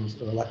backgrounds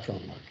are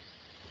electron-like.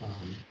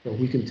 So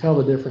we can tell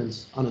the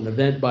difference on an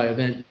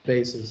event-by-event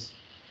basis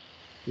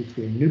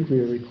between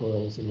nuclear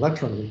recoils and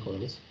electron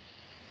recoils.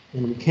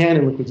 And we can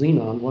in liquid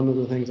xenon. One of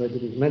the things I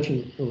didn't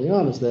mention early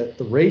on is that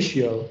the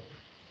ratio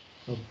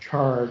of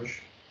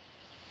charge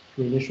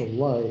to initial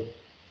light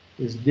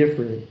is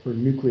different for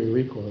nuclear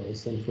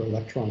recoils than for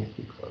electronic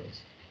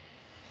recoils.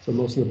 So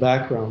most of the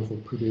backgrounds will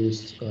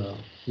produce a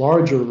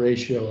larger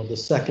ratio of the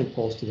second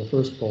pulse to the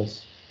first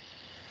pulse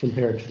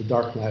compared to the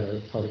dark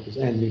matter particles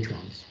and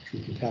neutrons, which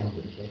we can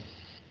calibrate with.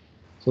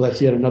 So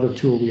that's yet another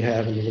tool we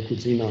have in the liquid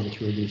xenon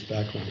to reduce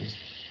backgrounds.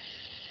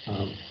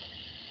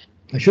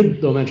 I should,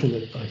 though, mention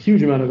that a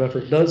huge amount of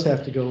effort does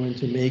have to go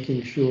into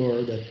making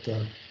sure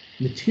that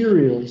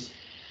materials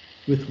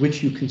with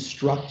which you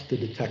construct the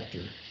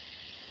detector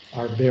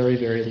are very,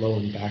 very low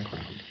in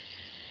background,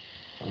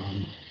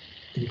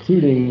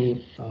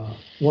 including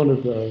one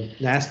of the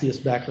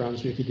nastiest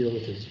backgrounds we have to deal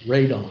with is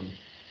radon.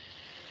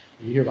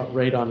 You hear about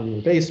radon in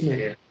your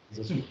basement.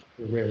 It's a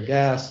rare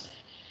gas.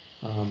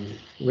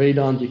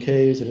 Radon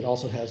decays, and it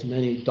also has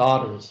many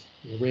daughters.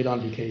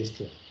 Radon decays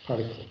to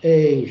particle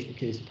A, which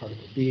decays to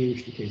particle B,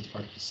 which decays to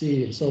particle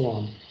C, and so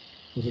on.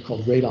 Those are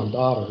called radon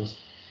daughters.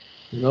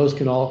 And those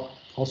can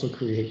also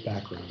create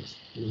backgrounds.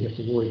 And we have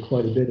to worry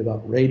quite a bit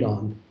about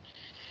radon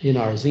in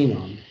our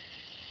xenon.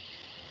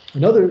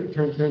 Another,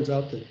 turns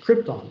out that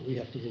krypton we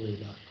have to worry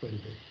about quite a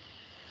bit.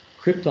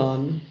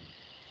 Krypton,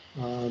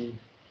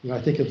 I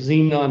think of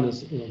xenon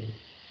as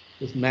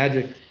this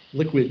magic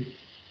liquid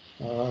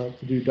to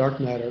do dark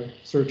matter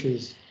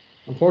searches.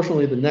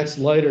 Unfortunately, the next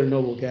lighter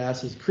noble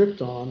gas is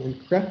krypton, and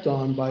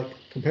krypton, by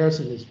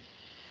comparison, is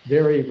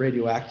very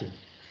radioactive.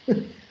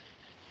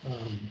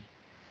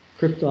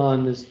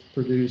 Krypton is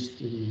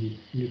produced in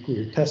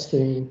nuclear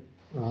testing.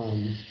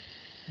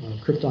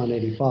 Krypton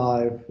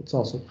 85, it's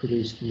also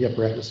produced in the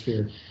upper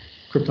atmosphere.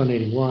 Krypton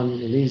 81,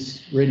 and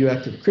these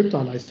radioactive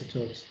krypton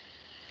isotopes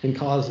can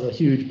cause a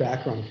huge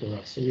background for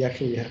us. So we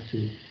actually have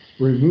to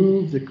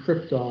remove the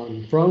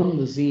krypton from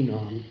the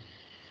xenon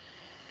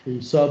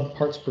to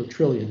sub-parts per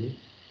trillion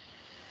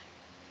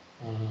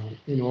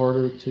in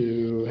order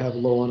to have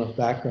low enough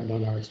background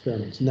on our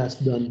experiments. And that's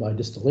done by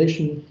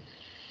distillation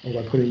or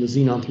by putting the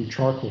xenon through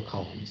charcoal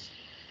columns.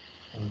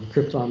 The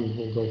krypton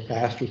will go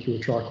faster through a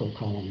charcoal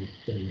column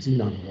than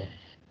xenon will.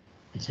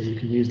 And so you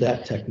can use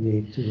that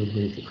technique to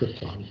remove the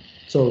krypton.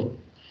 So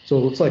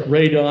it's like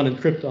radon and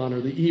krypton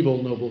are the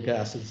evil noble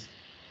gases.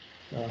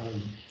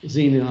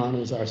 Xenon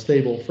is our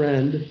stable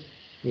friend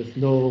with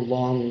no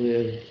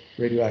long-lived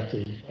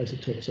radioactive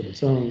isotopes of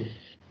its own.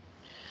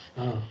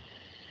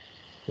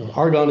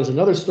 Argon is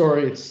another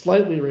story. It's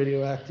slightly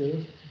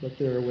radioactive, but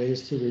there are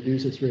ways to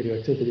reduce its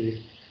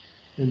radioactivity.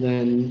 And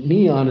then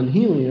neon and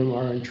helium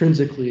are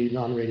intrinsically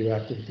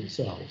non-radioactive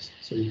themselves.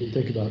 So you can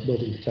think about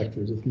building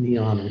detectors with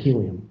neon and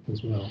helium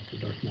as well for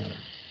dark matter.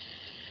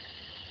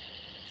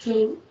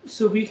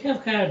 So we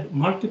have had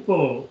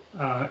multiple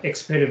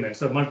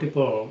experiments or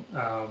multiple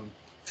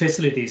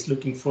facilities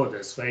looking for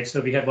this, right? So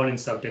we had one in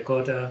South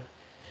Dakota.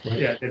 Right.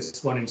 Yeah,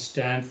 there's one in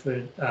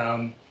Stanford.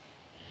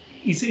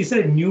 Is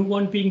there a new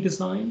one being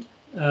designed?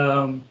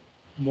 So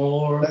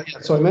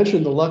I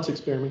mentioned the LUX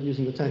experiment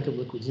using the tank of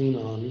liquid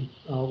xenon.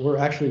 We're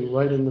actually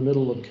right in the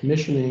middle of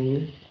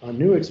commissioning a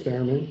new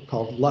experiment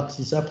called LUX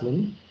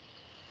Zeppelin.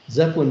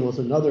 Zeppelin was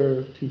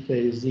another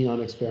two-phase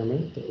xenon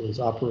experiment that was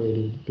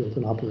built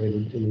and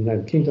operated in the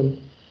United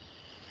Kingdom.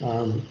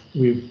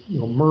 We've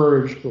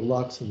merged the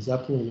LUX and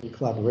Zeppelin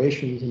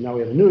collaborations, and now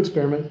we have a new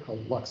experiment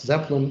called LUX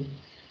Zeppelin,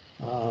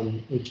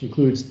 which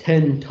includes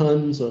 10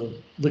 tons of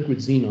liquid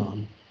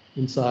xenon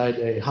inside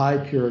a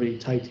high-purity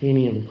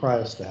titanium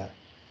cryostat,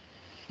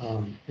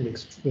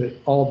 and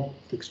all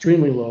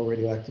extremely low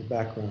radioactive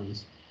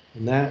backgrounds.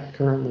 And that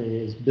currently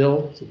is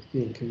built, it's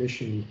being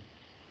commissioned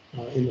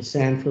in the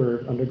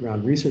Sanford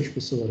Underground Research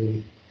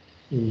Facility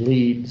in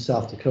Lead,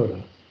 South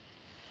Dakota.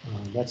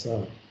 That's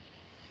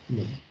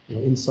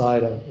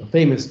inside a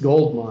famous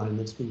gold mine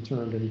that's been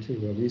turned into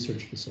a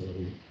research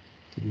facility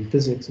to do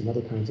physics and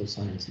other kinds of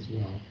science as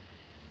well.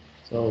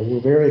 So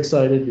we're very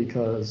excited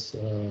because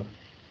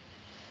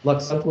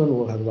LUX Zeppelin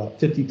will have about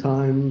 50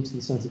 times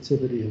the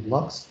sensitivity of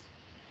LUX.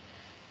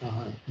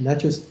 And that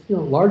just,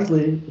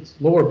 largely it's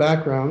lower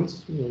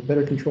backgrounds,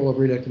 better control of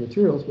radioactive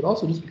materials, but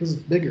also just because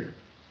it's bigger.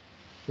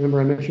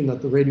 Remember I mentioned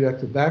that the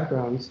radioactive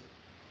backgrounds,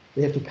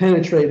 they have to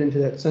penetrate into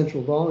that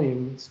central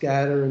volume,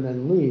 scatter, and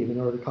then leave in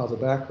order to cause a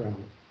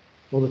background.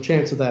 Well, the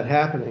chance of that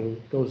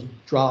happening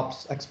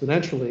drops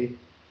exponentially,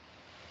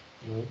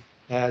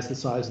 as the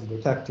size of the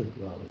detector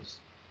grows.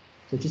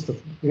 So just the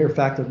mere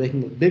fact of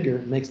making it bigger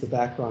makes the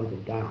background go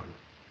down.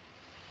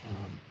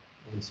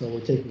 And so we're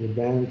taking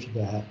advantage of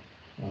that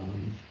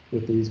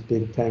with these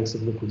big tanks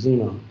of liquid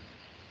xenon.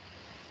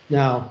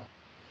 Now,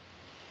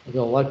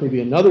 there'll likely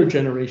be another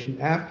generation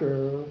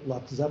after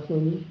Lux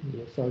Zeppelin.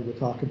 Starting to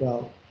talk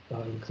about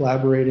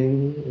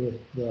collaborating with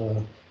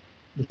the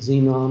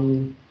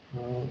xenon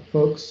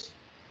folks.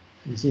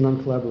 In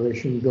xenon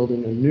collaboration,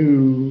 building a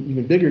new,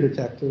 even bigger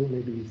detector,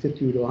 maybe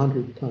 50 to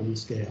 100 ton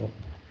scale,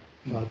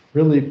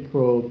 really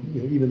probe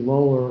even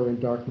lower in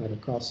dark matter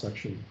cross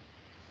section.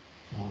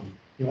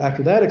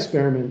 After that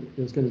experiment,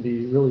 there's going to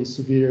be really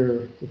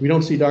severe. If we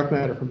don't see dark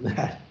matter from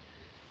that,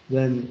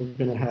 then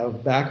we're going to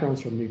have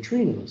backgrounds from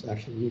neutrinos,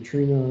 actually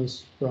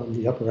neutrinos from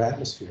the upper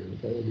atmosphere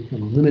that will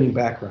become a limiting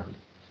background.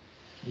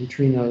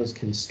 Neutrinos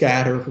can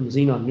scatter from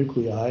xenon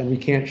nuclei, and we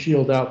can't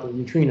shield out the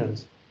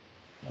neutrinos.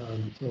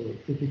 So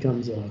it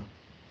becomes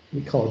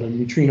we call it a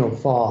neutrino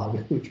fog,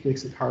 which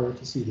makes it harder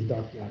to see the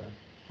dark matter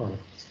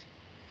particles.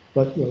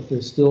 But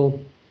there's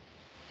still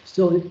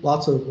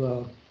lots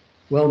of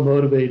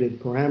well-motivated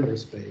parameter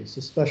space,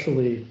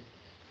 especially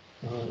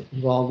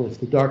involved if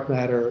the dark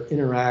matter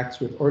interacts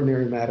with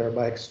ordinary matter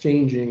by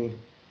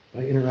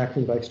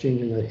interacting by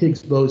exchanging a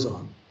Higgs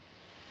boson.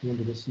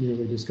 Remember this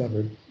newly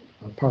discovered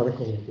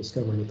particle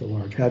discovered at the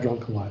Large Hadron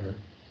Collider.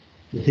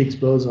 The Higgs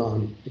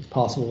boson, it's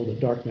possible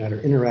that dark matter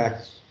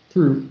interacts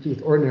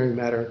with ordinary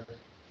matter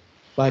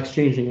by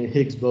exchanging a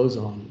Higgs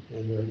boson.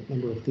 And there are a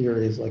number of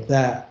theories like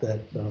that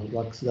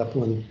Lux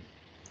Zeppelin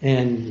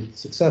and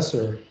its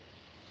successor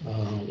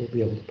will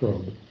be able to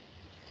probe.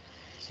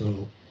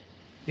 So,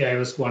 yeah, I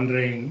was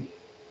wondering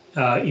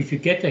if you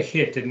get a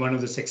hit in one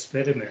of those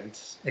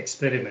experiments,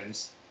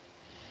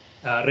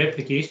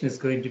 replication is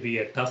going to be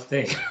a tough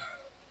thing.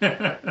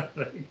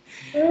 Right.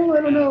 Well, I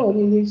don't know. I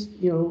mean, these,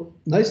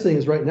 nice thing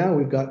is right now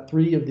we've got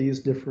 3 of these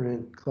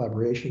different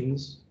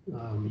collaborations.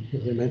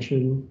 As I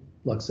mentioned,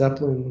 Lux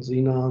Zeppelin,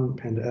 Xenon,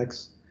 Panda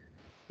X.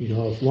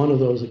 If one of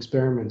those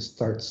experiments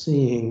starts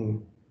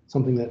seeing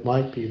something that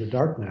might be the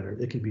dark matter,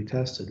 it can be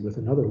tested with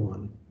another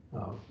one.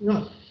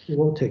 It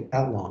won't take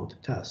that long to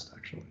test,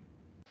 actually.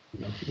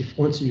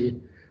 Once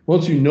you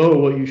know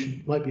what you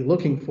might be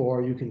looking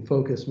for, you can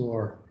focus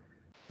more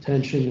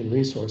attention and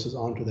resources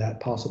onto that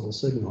possible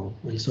signal.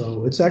 And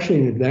so it's actually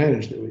an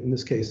advantage that in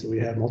this case that we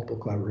have multiple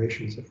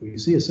collaborations. If we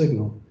see a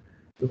signal,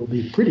 it will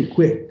be pretty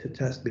quick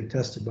to be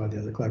tested by the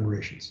other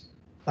collaborations.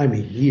 I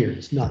mean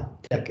years,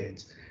 not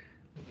decades.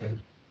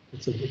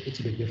 It's a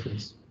big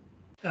difference.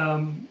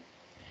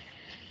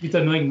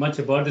 Without knowing much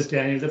about this,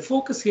 Daniel, the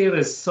focus here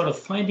is sort of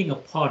finding a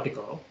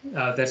particle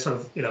that sort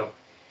of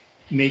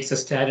makes a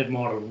standard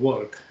model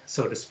work,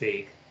 so to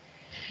speak.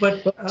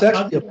 But it's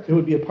actually it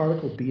would be a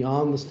particle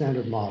beyond the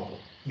standard model.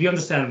 Beyond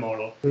the standard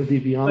model. It would be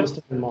beyond the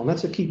standard model. And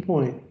that's a key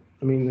point.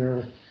 I mean,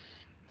 there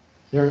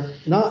are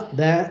not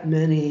that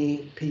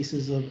many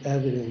pieces of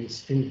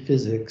evidence in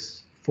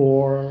physics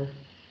for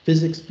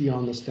physics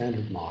beyond the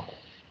standard model.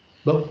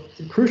 But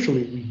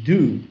crucially,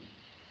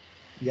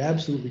 we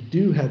absolutely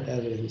do have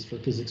evidence for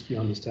physics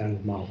beyond the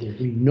standard model.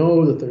 We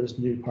know that there's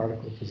new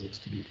particle physics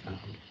to be found.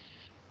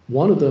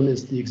 One of them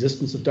is the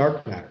existence of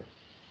dark matter.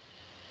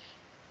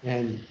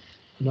 And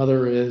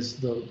another is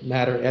the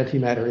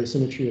antimatter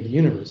asymmetry of the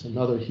universe,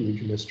 another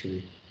huge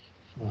mystery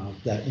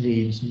that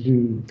needs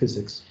new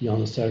physics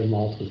beyond the standard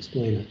model to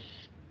explain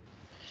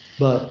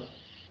it.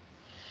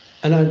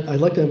 And I'd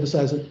like to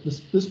emphasize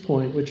this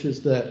point, which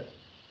is that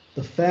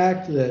the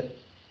fact that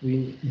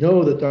we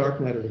know that dark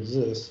matter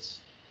exists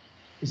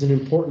is an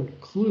important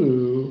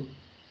clue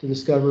to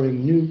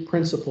discovering new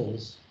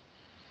principles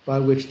by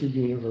which the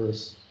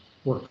universe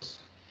works.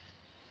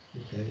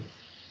 Okay.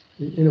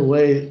 In a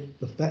way,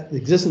 the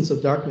existence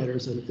of dark matter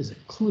is a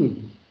clue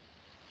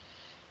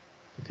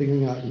to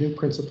figuring out new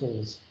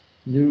principles,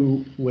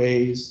 new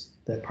ways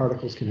that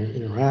particles can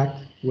interact,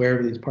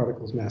 where these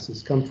particles'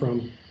 masses come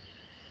from.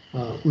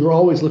 We were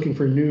always looking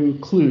for new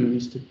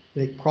clues to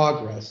make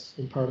progress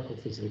in particle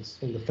physics,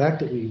 and the fact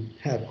that we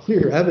have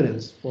clear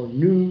evidence for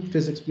new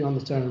physics beyond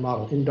the standard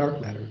model in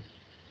dark matter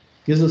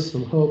gives us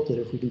some hope that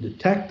if we can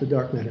detect the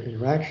dark matter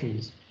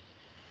interactions,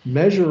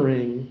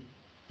 measuring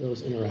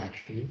those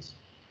interactions,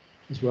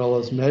 as well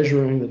as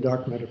measuring the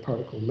dark matter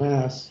particle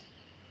mass,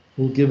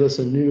 will give us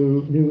a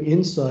new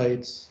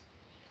insights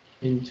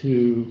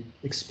into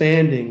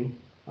expanding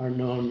our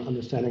known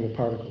understanding of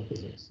particle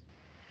physics.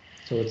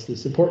 So it's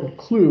this important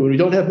clue, and we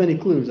don't have many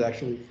clues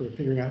actually for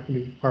figuring out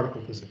new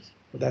particle physics,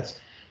 but that's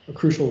a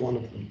crucial one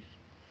of them.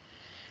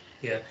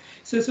 Yeah.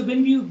 So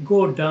when you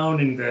go down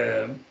in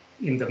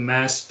the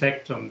mass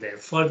spectrum there,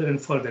 further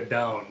and further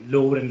down,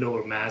 lower and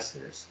lower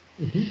masses,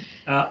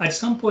 at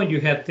some point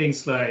you have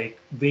things like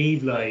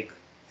wave-like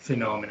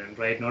phenomenon,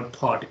 right? Not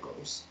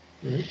particles.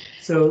 Mm-hmm.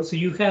 So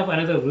you have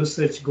another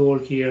research goal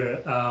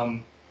here.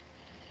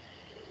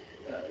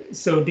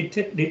 So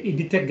detect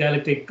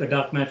galactic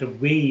dark matter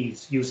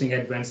waves using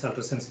advanced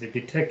ultrasensitive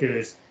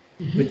detectors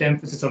with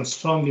emphasis on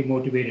strongly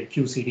motivated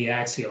QCD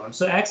axions.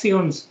 So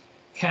axions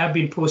have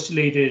been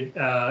postulated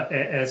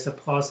as a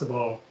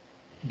possible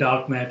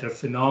dark matter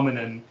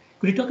phenomenon.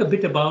 Could you talk a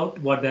bit about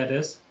what that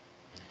is?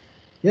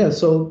 Yeah,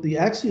 so the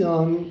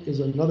axion is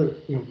another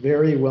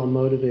very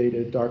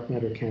well-motivated dark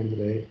matter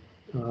candidate.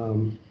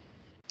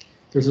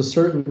 There's a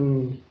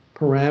certain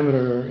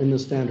parameter in the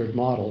standard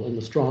model, in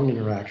the strong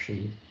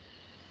interaction,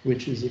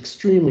 which is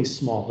extremely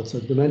small. It's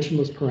a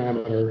dimensionless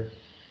parameter,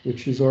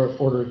 which is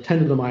order 10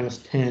 to the minus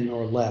 10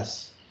 or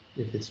less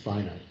if it's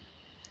finite.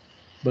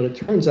 But it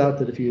turns out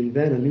that if you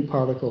invent a new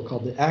particle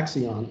called the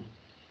axion,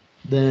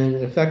 then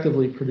it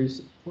effectively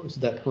produces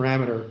that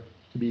parameter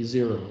to be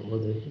zero, or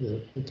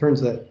it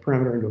turns that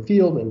parameter into a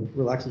field and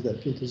relaxes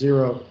that field to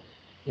zero,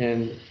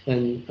 and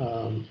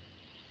then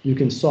you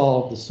can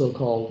solve the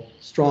so-called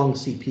strong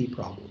CP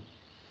problem.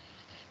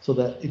 So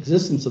that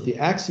existence of the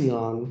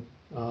axion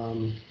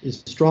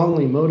is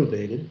strongly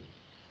motivated,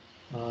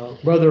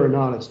 whether or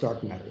not it's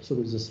dark matter. So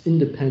there's this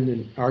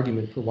independent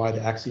argument for why the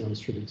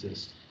axions should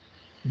exist.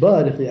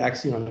 But if the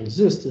axion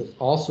exists, it's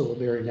also a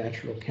very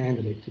natural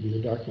candidate to be the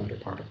dark matter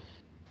particle.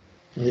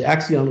 Now, the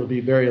axion would be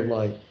very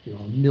light, a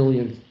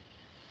millionth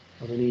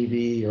of an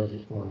EV or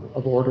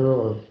of order,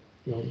 or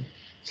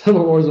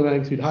several orders of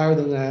magnitude higher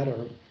than that,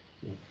 or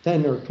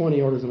 10 or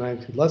 20 orders of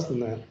magnitude less than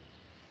that.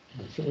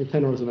 Certainly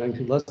 10 orders of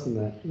magnitude less than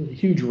that. A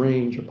huge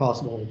range of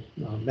possible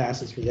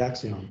masses for the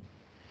axion.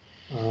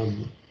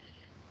 And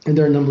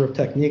there are a number of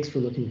techniques for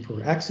looking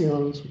for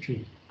axions, which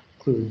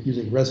include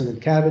using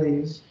resonant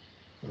cavities,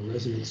 or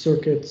resonant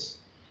circuits,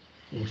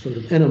 or sort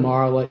of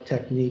NMR-like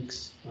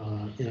techniques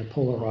in a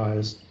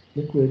polarized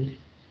liquid,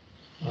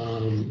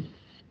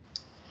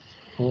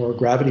 or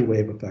gravity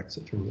wave effects,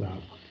 it turns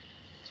out.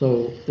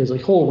 So there's a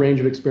whole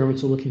range of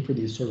experiments looking for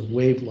these sort of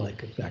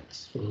wave-like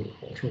effects for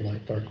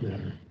ultralight dark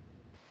matter.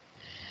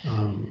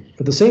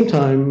 At the same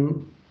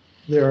time,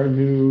 there are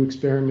new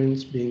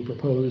experiments being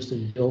proposed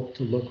and built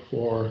to look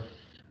for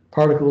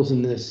particles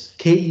in this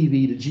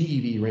KeV to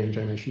GeV range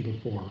I mentioned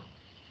before.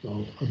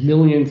 So a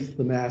millionth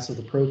the mass of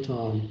the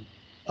proton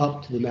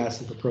up to the mass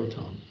of the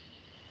proton.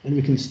 And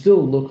we can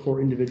still look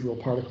for individual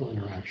particle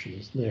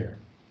interactions there.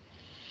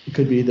 It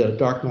could be the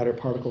dark matter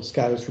particle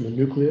scatters from a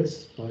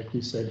nucleus, like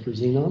we said for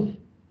xenon.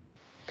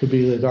 It could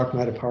be the dark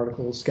matter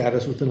particle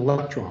scatters with an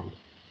electron,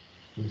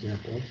 for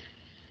example.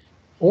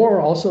 Or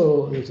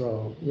also, there's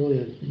really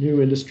a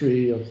new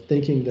industry of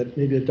thinking that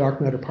maybe a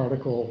dark matter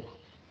particle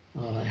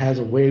has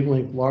a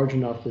wavelength large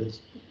enough that it's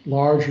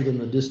larger than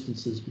the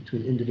distances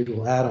between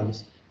individual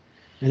atoms,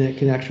 and it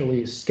can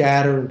actually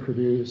scatter and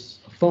produce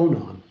a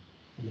phonon,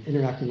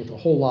 interacting with a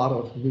whole lot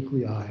of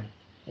nuclei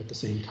at the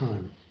same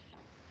time,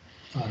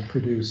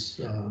 produce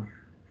a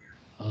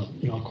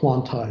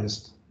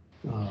quantized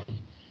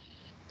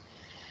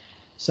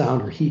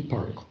sound or heat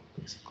particle,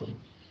 basically.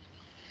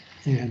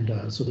 And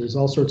so there's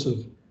all sorts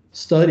of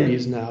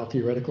studies now,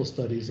 theoretical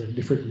studies of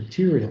different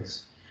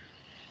materials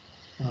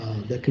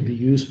that could be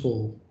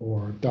useful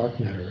for dark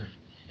matter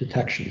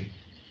detection.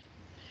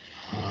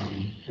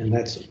 And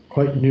that's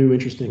quite a new,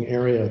 interesting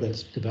area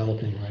that's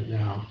developing right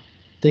now,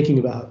 thinking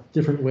about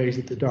different ways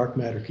that the dark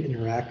matter can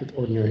interact with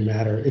ordinary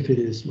matter if it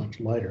is much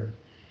lighter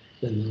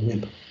than the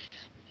WIMP.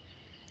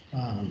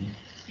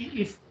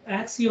 If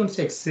axions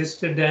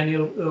existed,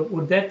 Daniel,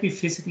 would that be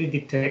physically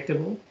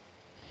detectable?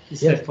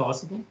 Is Yeah. that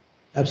possible?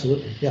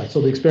 Absolutely, yeah. So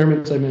the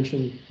experiments I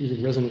mentioned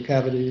using resonant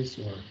cavities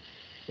or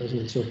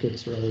resonant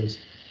circuits or others,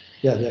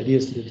 yeah, the idea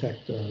is to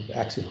detect the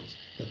axions.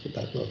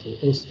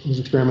 Those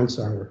experiments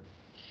are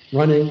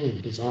running and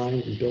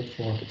designed and built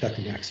for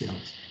detecting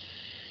axions.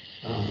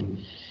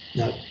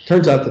 Now, it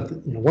turns out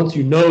that once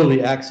you know the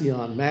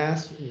axion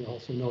mass, you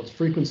also know its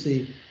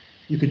frequency,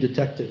 you could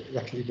detect it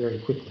actually very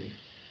quickly.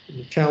 And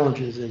the challenge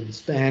is in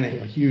spanning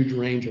a huge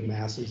range of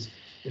masses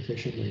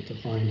efficiently to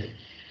find it.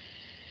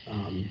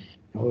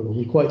 It will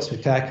be quite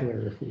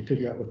spectacular if we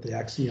figure out what the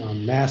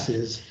axion mass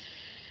is.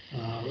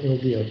 It'll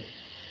be a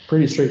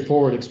pretty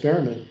straightforward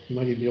experiment. You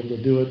might even be able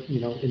to do it,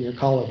 in your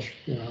college.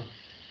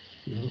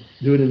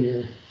 Do it in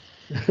your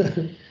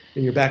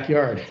in your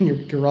backyard, in your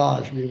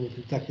garage, be able to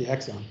detect the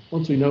axion.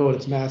 Once we know what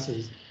its mass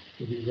is,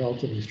 it'll be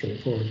relatively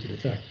straightforward to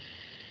detect.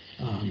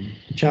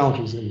 The challenge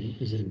is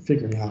in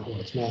figuring out what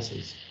its mass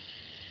is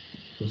in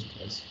the first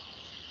place.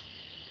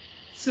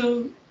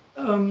 So,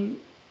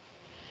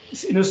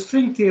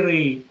 string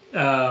theory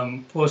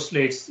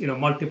postulates,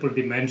 multiple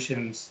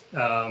dimensions,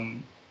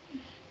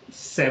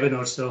 7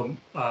 or so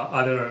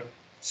other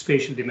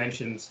spatial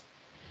dimensions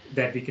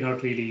that we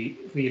cannot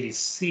really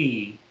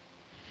see.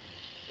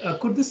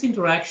 Could these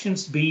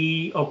interactions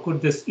be, or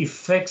could these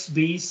effects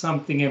be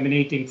something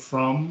emanating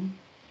from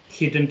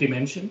hidden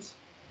dimensions?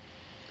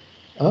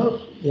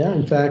 Yeah,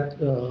 in fact,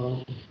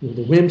 the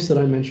WIMPs that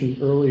I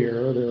mentioned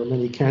earlier, there are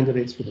many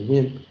candidates for the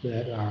WIMP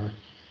that are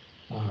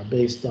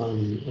based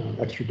on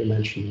extra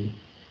dimension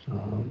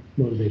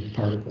motivated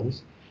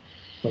particles,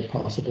 quite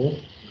possible.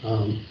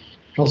 I'd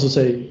also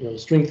say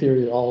string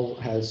theory all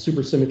has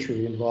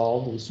supersymmetry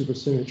involved, and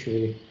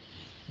supersymmetry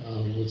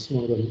was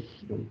one of the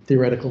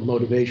theoretical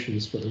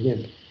motivations for the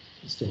WIMP.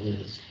 It still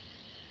is.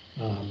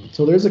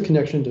 So there's a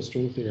connection to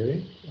string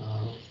theory,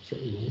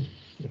 certainly,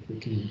 if we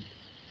can,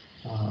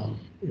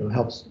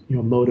 helps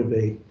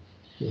motivate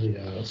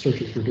the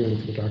searches we're doing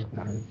for the dark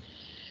matter.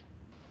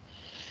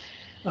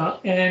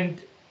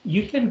 And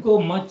you can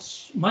go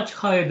much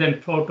higher than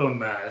proton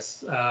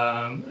mass.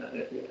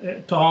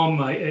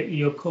 Tom,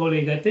 your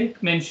colleague, I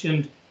think,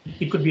 mentioned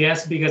it could be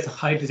as big as a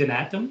hydrogen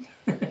atom,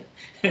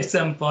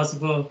 some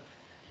possible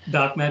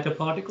dark matter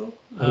particle.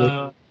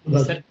 The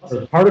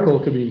particle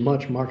could be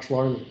much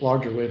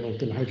larger wavelength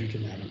than a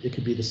hydrogen atom. It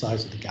could be the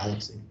size of the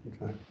galaxy, in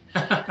fact.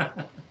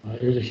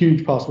 There's a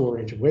huge possible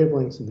range of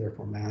wavelengths and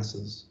therefore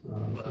masses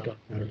for a dark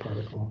matter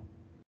particle.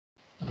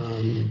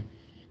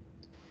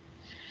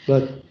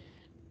 But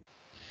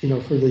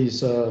for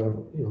these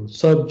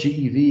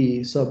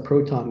sub-GeV,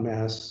 sub-proton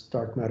mass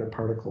dark matter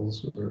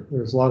particles,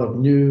 there's a lot of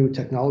new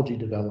technology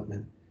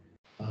development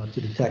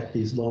to detect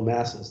these low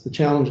masses. The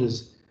challenge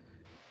is,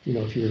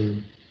 if your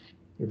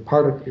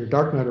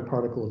dark matter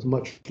particle is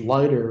much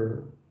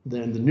lighter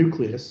than the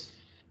nucleus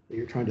that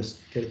you're trying to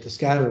get it to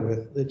scatter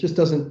with, it just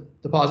doesn't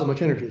deposit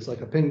much energy. It's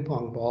like a ping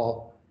pong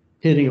ball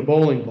hitting a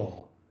bowling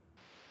ball.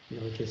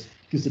 It just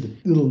gives it a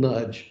little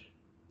nudge.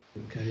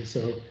 Okay,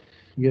 so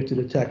you have to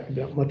detect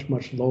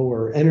much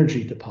lower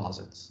energy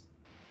deposits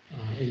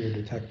in your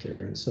detector.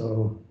 And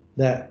so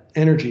that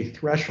energy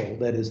threshold,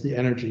 that is the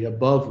energy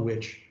above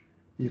which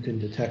you can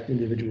detect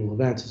individual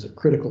events, is a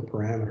critical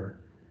parameter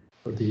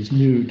for these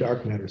new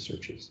dark matter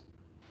searches.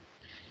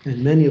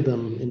 And many of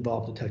them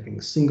involve detecting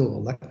single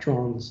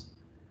electrons,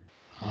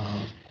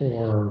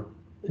 or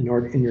in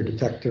your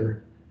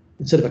detector,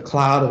 instead of a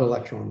cloud of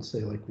electrons, say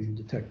like we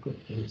detect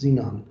with the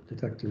xenon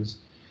detectors,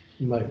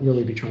 you might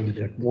really be trying to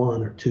detect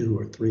 1 or 2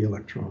 or 3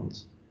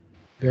 electrons,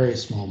 very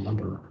small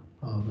number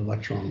of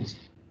electrons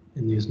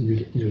in these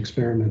new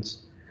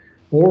experiments.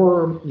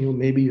 Or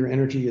maybe your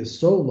energy is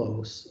so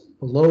low,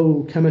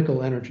 below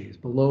chemical energies,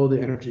 below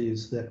the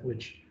energies that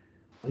which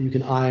you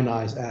can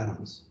ionize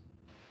atoms.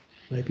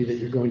 It might be that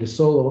you're going to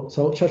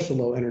such a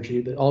low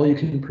energy that all you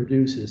can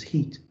produce is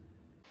heat,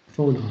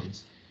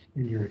 phonons,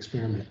 in your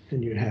experiment,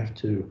 and you have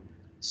to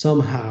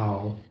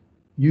somehow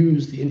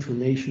use the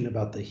information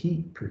about the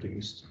heat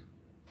produced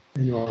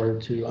in order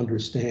to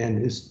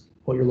understand, is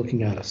what you're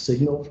looking at a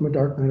signal from a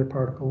dark matter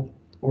particle,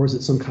 or is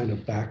it some kind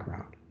of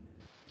background?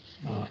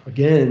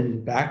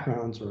 Again,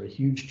 backgrounds are a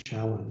huge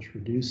challenge,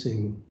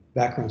 reducing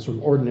backgrounds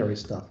from ordinary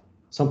stuff,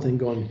 something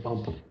going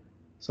bump,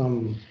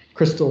 some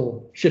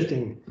crystal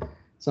shifting,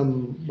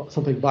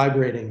 something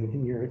vibrating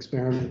in your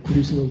experiment,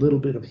 producing a little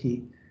bit of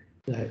heat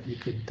that you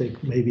could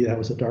think maybe that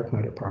was a dark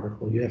matter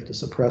particle. You have to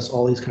suppress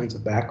all these kinds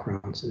of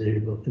backgrounds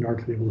in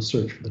order to be able to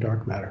search for the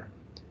dark matter.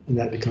 And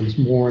that becomes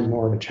more and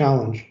more of a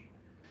challenge.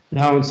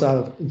 Now,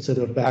 instead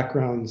of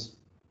backgrounds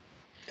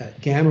at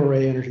gamma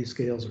ray energy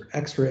scales or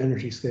X-ray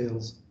energy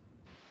scales,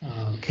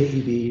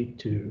 KeV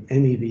to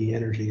MeV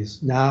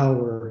energies, now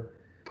we're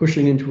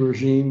pushing into a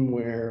regime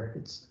where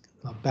it's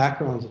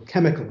backgrounds of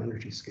chemical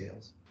energy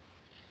scales,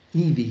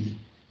 EV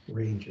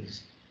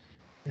ranges.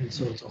 And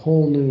so it's a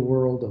whole new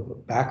world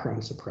of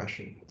background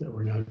suppression that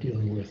we're now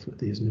dealing with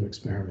these new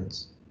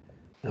experiments.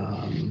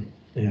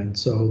 And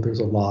so there's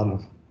a lot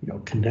of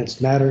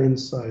condensed matter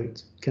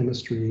insights,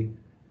 chemistry,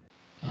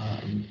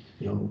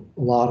 a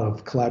lot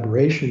of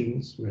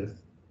collaborations with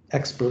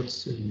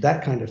experts in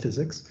that kind of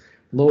physics.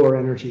 Lower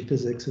energy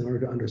physics, in order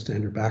to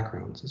understand your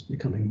backgrounds, is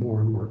becoming more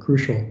and more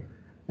crucial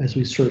as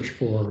we search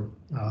for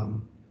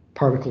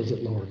particles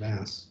at lower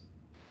mass.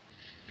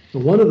 So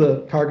one of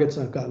the targets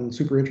I've gotten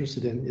super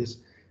interested in is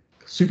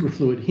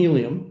superfluid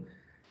helium.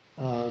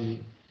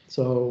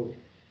 So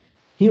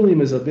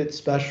helium is a bit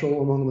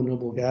special among the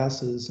noble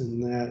gases in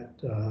that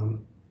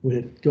when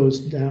it goes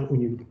down,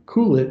 when you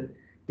cool it,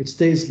 it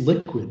stays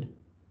liquid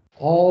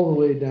all the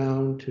way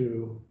down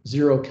to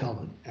 0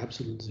 Kelvin,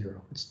 absolute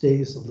zero. It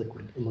stays a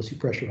liquid unless you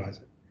pressurize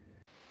it.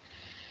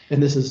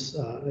 And this is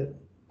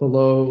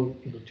below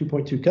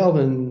 2.2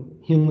 Kelvin,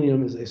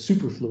 helium is a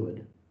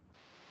superfluid,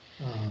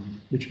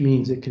 which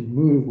means it can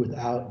move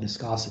without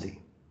viscosity,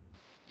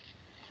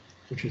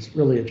 which is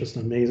really just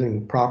an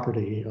amazing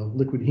property of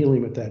liquid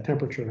helium at that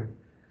temperature.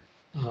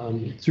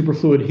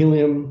 Superfluid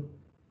helium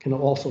can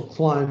also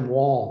climb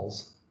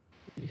walls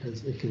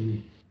because it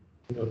can,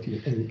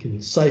 it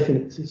can siphon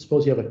it.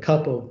 Suppose you have a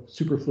cup of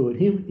superfluid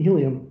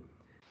helium,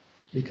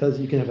 because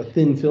you can have a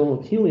thin film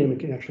of helium, it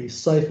can actually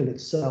siphon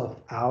itself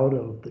out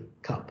of the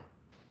cup.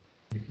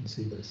 You can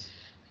see this.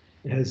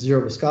 It has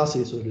 0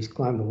 viscosity, so it just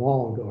climb the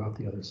wall and go out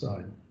the other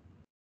side.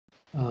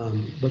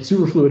 But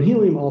superfluid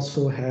helium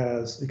also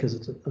has, because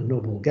it's a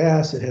noble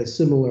gas, it has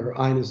similar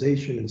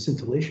ionization and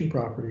scintillation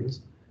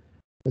properties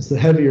as the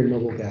heavier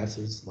noble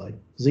gases like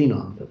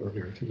xenon that we're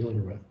very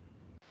familiar with.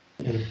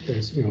 And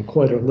there's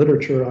quite a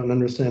literature on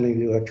understanding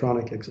the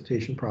electronic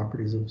excitation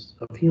properties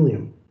of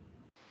helium.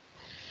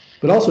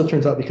 But also it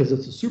turns out, because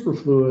it's a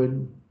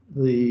superfluid,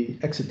 the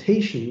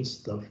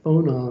excitations, the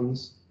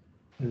phonons,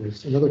 and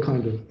there's another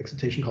kind of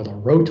excitation called a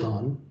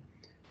roton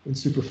in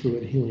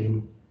superfluid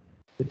helium,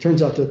 it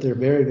turns out that they're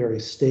very, very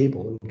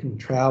stable and can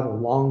travel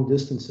long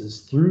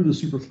distances through the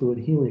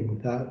superfluid helium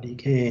without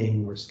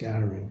decaying or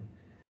scattering.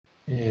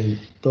 And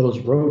those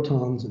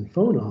protons and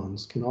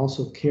phonons can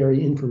also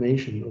carry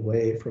information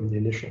away from the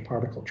initial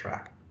particle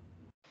track.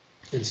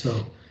 And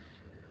so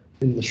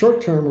in the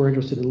short term, we're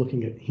interested in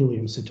looking at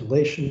helium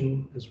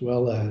scintillation, as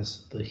well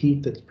as the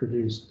heat that's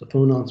produced, the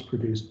phonons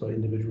produced by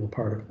individual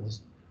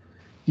particles,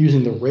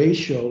 using the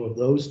ratio of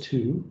those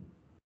two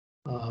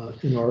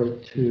in order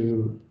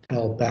to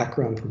tell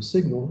background from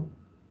signal.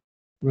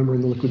 Remember,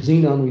 in the liquid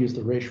xenon, we use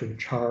the ratio of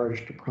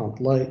charge to prompt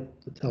light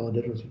to tell the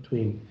difference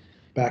between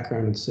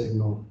background and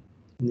signal.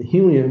 In the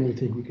helium, we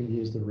think we can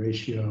use the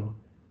ratio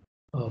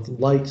of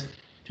light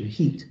to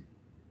heat,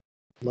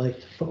 light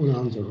to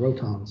phonons or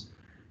protons,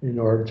 in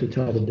order to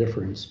tell the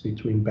difference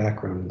between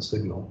background and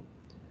signal.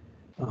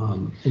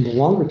 In the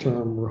longer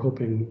term, we're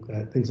hoping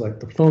that things like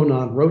the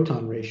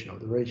phonon-roton ratio,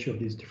 the ratio of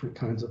these different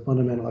kinds of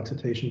fundamental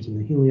excitations in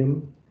the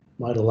helium,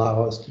 might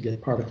allow us to get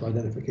particle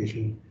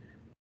identification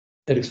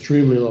at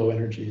extremely low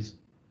energies.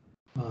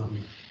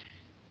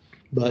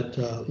 But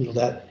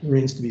that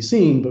remains to be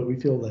seen, but we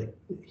feel like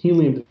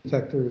helium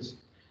detectors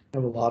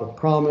have a lot of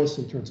promise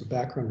in terms of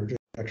background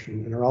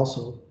rejection and are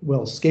also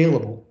well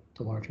scalable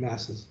to large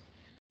masses.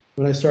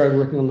 When I started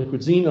working on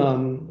liquid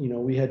xenon,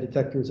 we had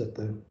detectors at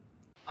the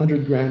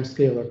 100-gram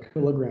scale or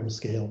kilogram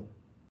scale,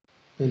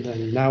 and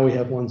then now we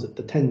have ones at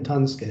the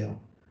 10-ton scale.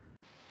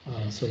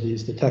 So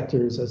these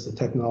detectors, as the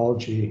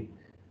technology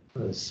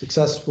is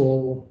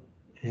successful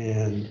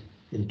and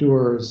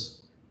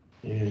endures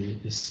and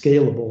is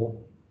scalable,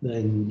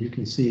 then you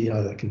can see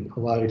how that can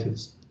allow you to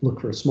look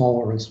for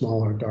smaller and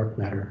smaller dark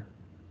matter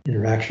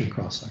interaction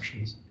cross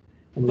sections.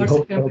 And we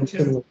hope that will be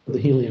similar to the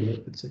helium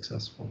if it's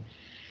successful.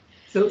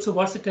 So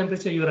what's the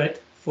temperature you're at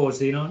for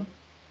xenon?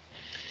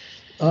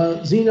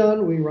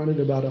 Xenon, we run at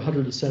about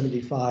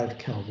 175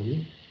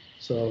 Kelvin.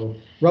 So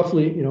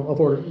roughly,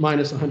 of order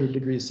minus 100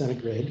 degrees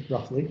centigrade,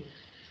 roughly.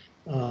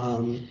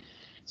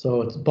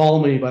 So it's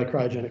balmy by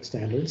cryogenic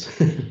standards,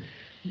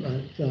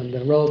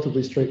 and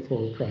relatively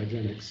straightforward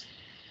cryogenics.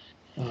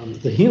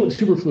 The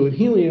superfluid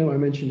helium, I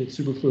mentioned it's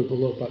superfluid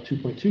below about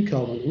 2.2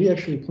 Kelvin. We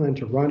actually plan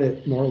to run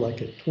it more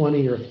like at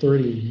 20 or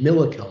 30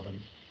 millikelvin.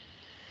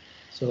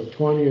 So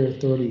 20 or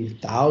 30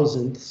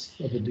 thousandths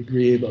of a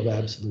degree above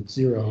absolute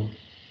zero.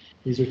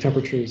 These are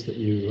temperatures that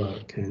you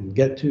can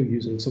get to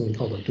using something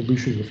called a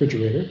dilution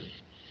refrigerator,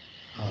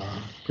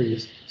 pretty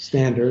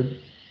standard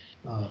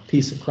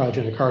piece of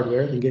cryogenic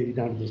hardware that can get you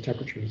down to those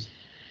temperatures.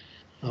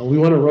 We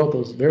want to run at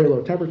those very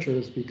low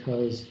temperatures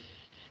because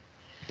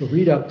the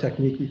readout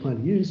technique we plan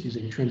to use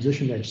using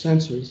transition edge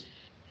sensors,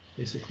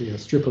 basically a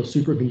strip of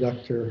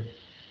superconductor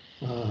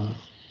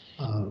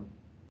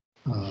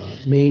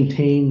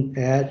maintained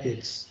at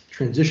its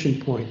transition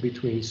point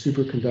between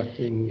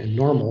superconducting and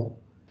normal.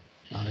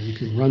 You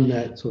can run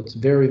that so it's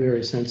very,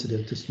 very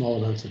sensitive to small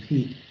amounts of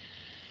heat.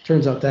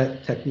 Turns out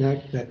that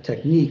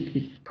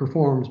technique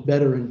performs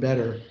better and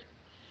better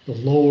the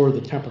lower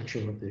the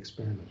temperature of the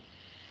experiment.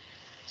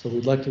 So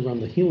we'd like to run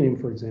the helium,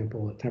 for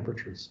example, at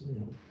temperatures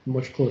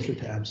much closer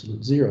to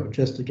absolute zero,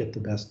 just to get the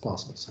best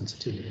possible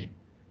sensitivity.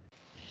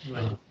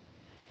 Right.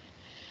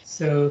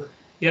 So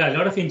yeah, a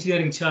lot of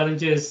engineering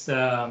challenges.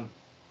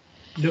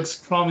 Looks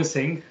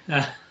promising.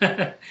 There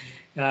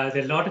are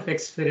a lot of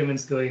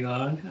experiments going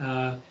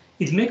on.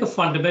 It make a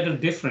fundamental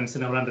difference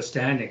in our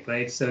understanding,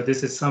 right? So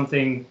this is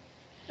something,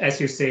 as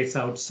you say, it's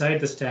outside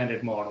the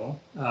standard model.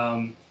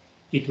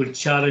 It will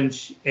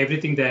challenge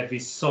everything that we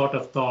sort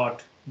of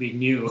thought we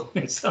knew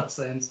in some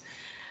sense.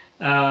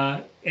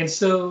 And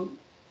so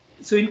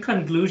in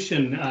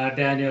conclusion,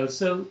 Daniel,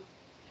 so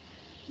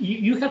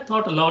you have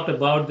thought a lot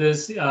about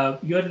this.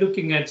 You're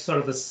looking at sort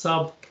of the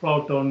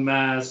sub-proton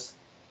mass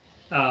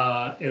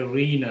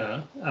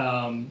arena,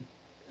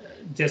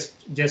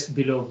 just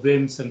below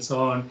WIMPs and so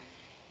on.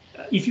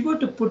 If you were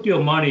to put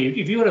your money,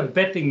 if you were a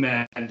betting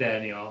man,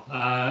 Daniel,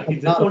 in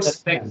the whole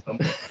spectrum.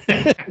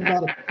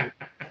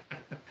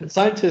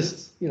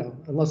 Scientists,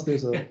 unless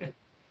there's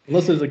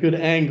a good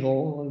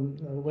angle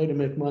and a way to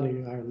make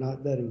money, are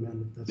not betting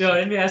men. No,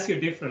 let me ask you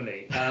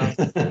differently.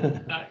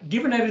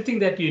 Given everything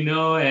that you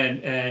know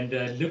and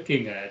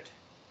looking at,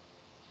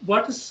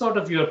 what is sort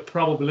of your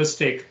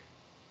probabilistic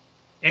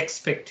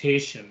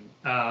expectation?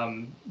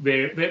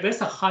 Where's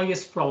the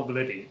highest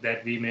probability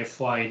that we may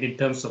find in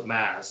terms of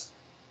mass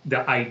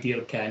the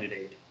ideal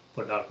candidate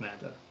for dark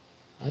matter?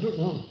 I don't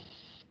know.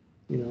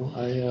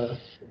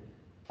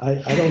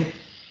 I don't.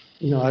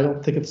 I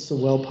don't think it's a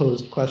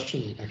well-posed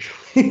question.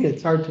 Actually,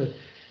 it's hard to.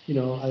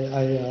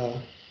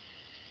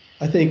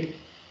 I think.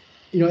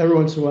 Every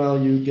once in a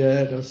while you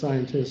get a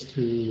scientist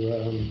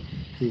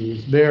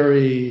who's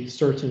very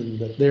certain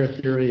that their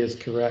theory is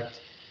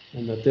correct,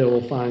 and that they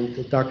will find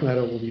that dark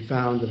matter will be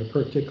found at a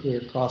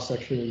particular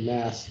cross-section in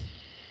mass.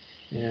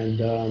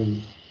 And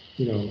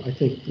I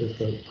think that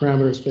the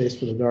parameter space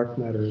for the dark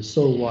matter is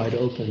so wide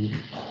open,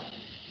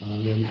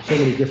 and so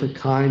many different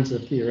kinds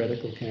of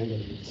theoretical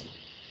candidates,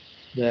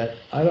 that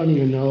I don't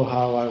even know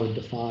how I would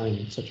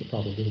define such a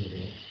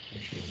probability,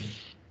 actually.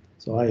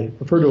 So I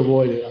prefer to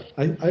avoid it.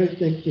 I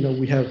think,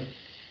 we have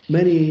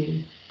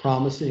many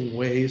promising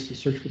ways to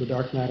search for the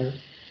dark matter.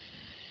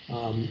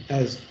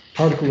 As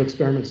particle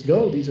experiments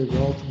go, these are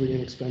relatively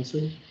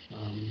inexpensive.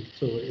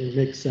 So it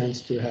makes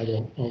sense to have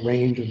a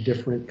range of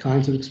different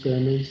kinds of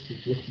experiments to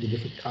look for the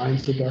different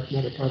kinds of dark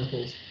matter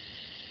particles.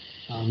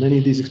 Many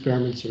of these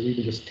experiments are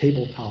even just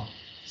tabletop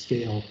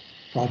scale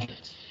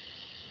projects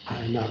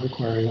and not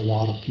requiring a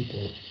lot of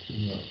people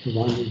to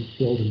run and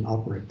build and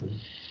operate them.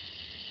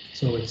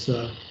 So it's,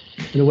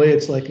 in a way,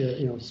 it's like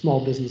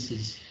small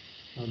businesses,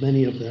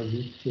 many of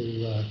them,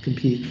 to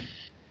compete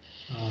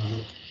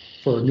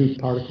for new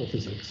particle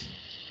physics,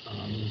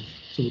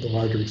 some of the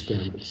larger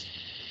experiments.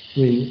 I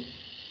mean,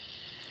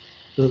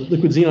 the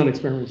liquid xenon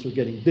experiments are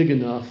getting big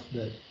enough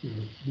that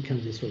it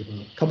becomes a sort of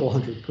a couple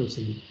hundred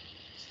person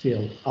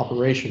scale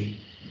operation,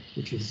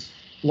 which is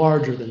much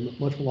larger than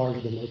most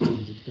of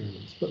these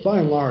experiments. But by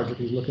and large, if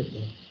you look at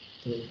the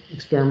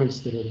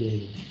experiments that are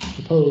being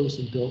proposed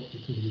and built, they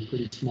tend to be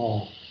pretty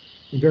small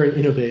and very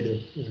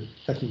innovative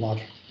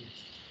technologically.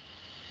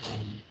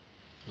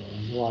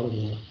 A lot of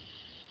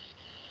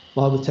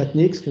the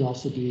techniques can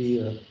also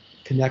be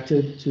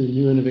connected to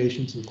new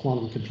innovations in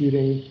quantum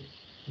computing.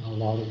 A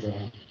lot of the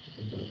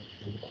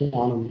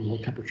quantum low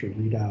temperature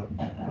readout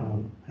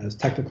has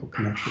technical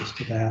connections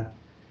to that.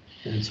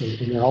 And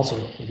they're also,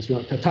 I guess we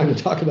don't have time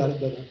to talk about it,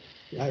 but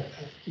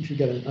you should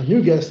get a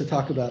new guest to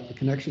talk about the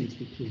connections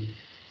between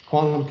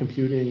quantum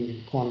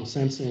computing, quantum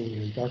sensing,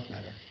 and dark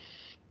matter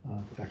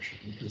detection,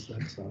 because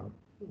that's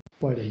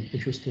quite an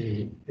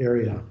interesting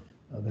area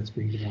that's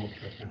being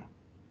developed right now.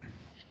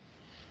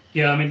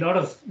 Yeah, I mean, lot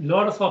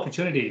of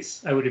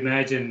opportunities. I would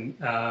imagine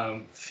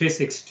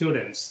physics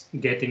students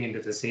getting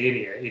into this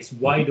area. It's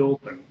wide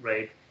open,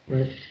 right?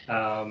 Right.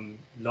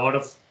 Lot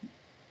of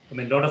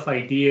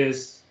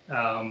ideas.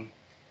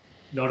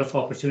 Lot of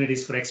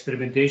opportunities for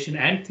experimentation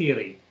and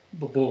theory,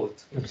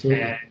 both.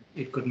 Absolutely. And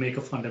it could make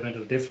a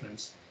fundamental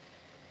difference.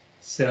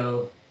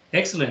 So,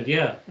 excellent.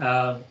 Yeah.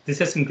 This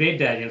has been great,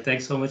 Daniel.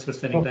 Thanks so much for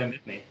spending time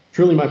with me.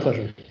 Truly my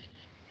pleasure.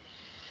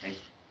 Thank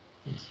you.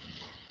 Thanks.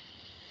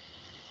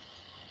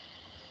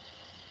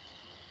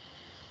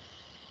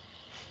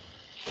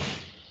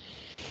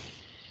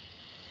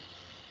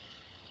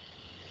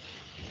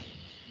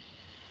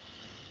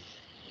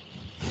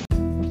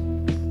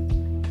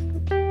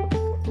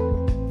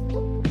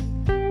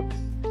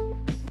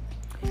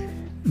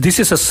 This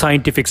is a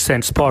Scientific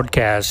Sense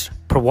podcast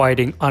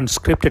providing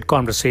unscripted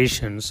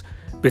conversations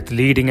with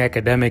leading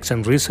academics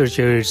and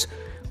researchers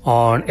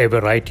on a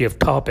variety of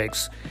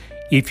topics.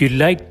 If you'd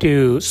like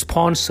to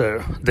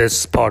sponsor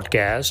this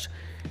podcast,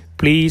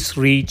 please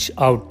reach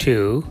out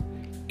to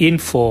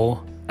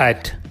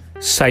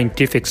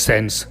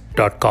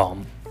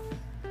info@scientificsense.com.